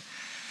on them.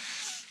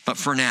 But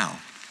for now,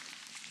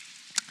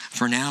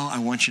 I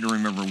want you to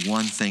remember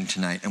one thing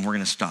tonight, and we're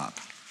going to stop.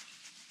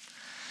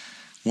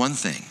 One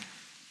thing.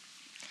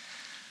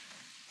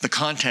 The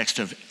context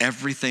of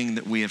everything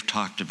that we have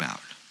talked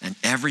about and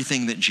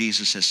everything that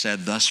Jesus has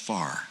said thus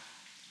far,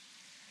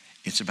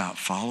 it's about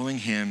following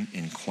him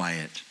in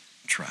quiet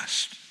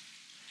trust.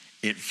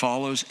 It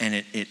follows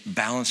and it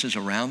balances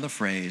around the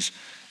phrase,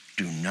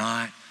 do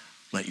not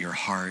let your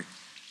heart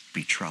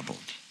be troubled.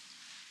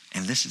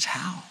 And this is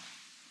how.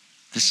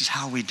 This is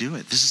how we do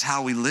it. This is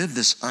how we live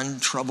this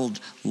untroubled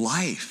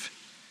life.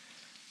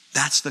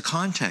 That's the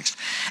context.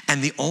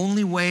 And the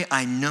only way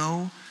I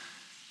know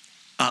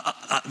to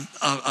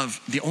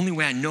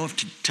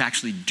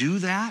actually do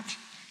that,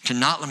 to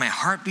not let my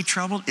heart be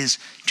troubled, is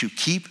to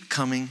keep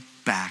coming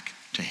back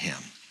to him.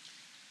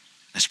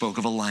 I spoke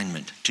of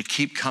alignment, to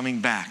keep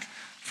coming back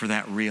for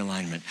that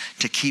realignment,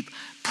 to keep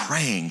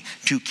praying,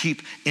 to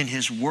keep in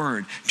his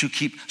word, to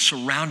keep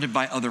surrounded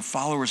by other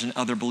followers and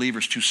other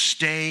believers, to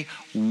stay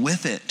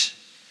with it.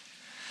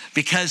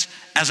 Because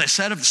as I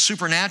said of the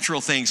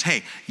supernatural things,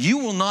 hey, you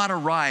will not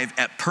arrive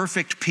at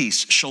perfect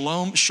peace,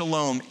 shalom,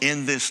 shalom,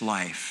 in this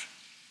life.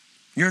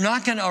 You're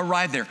not going to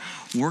arrive there.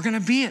 We're going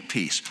to be at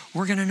peace.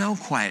 We're going to know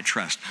quiet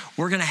trust.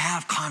 We're going to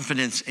have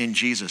confidence in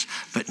Jesus,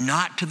 but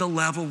not to the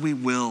level we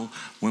will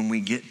when we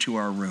get to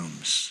our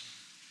rooms.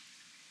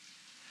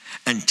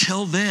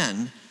 Until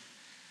then,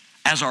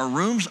 as our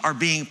rooms are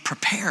being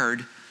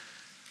prepared,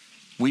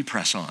 we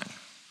press on.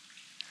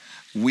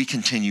 We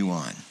continue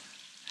on.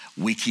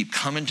 We keep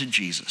coming to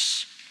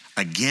Jesus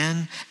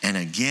again and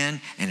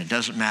again, and it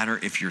doesn't matter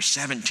if you're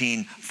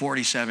 17,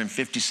 47,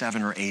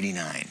 57, or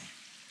 89.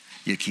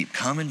 You keep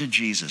coming to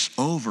Jesus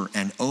over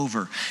and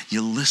over.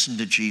 You listen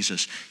to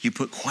Jesus. You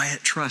put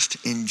quiet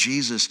trust in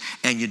Jesus,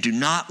 and you do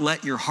not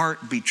let your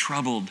heart be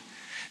troubled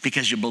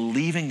because you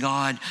believe in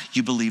God.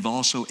 You believe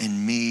also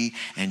in me,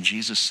 and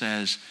Jesus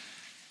says,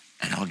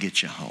 and I'll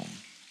get you home.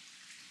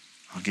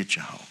 I'll get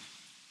you home.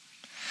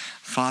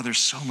 Father,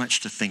 so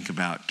much to think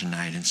about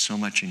tonight and so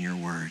much in your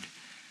word.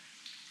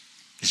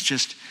 It's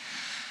just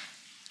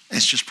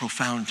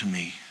profound to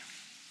me.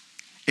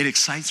 It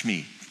excites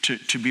me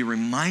to be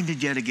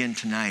reminded yet again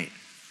tonight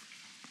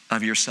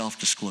of your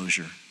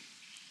self-disclosure.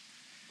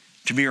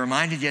 To be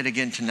reminded yet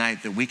again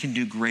tonight that we can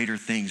do greater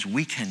things.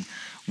 We can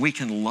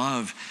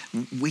love,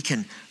 we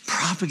can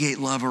propagate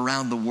love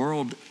around the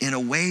world in a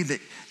way that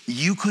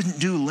you couldn't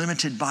do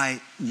limited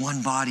by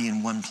one body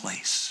in one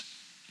place.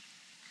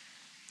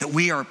 That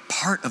we are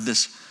part of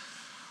this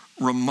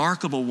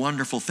remarkable,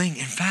 wonderful thing.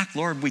 In fact,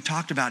 Lord, we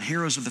talked about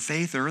heroes of the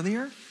faith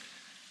earlier.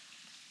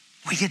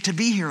 We get to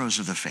be heroes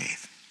of the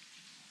faith.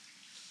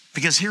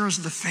 Because heroes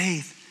of the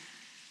faith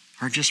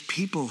are just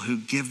people who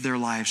give their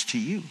lives to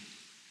you.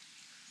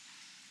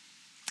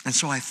 And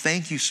so I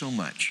thank you so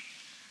much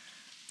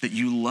that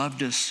you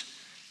loved us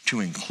to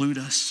include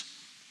us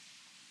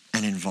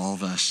and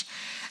involve us.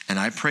 And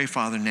I pray,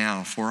 Father,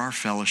 now for our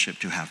fellowship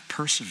to have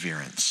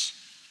perseverance,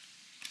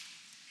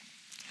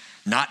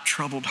 not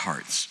troubled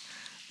hearts,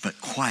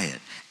 but quiet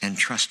and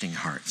trusting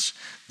hearts,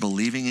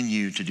 believing in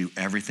you to do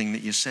everything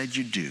that you said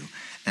you'd do,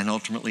 and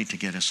ultimately to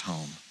get us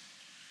home.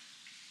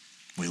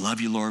 We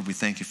love you, Lord. We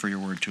thank you for your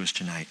word to us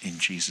tonight. In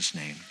Jesus'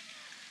 name,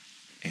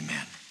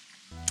 amen.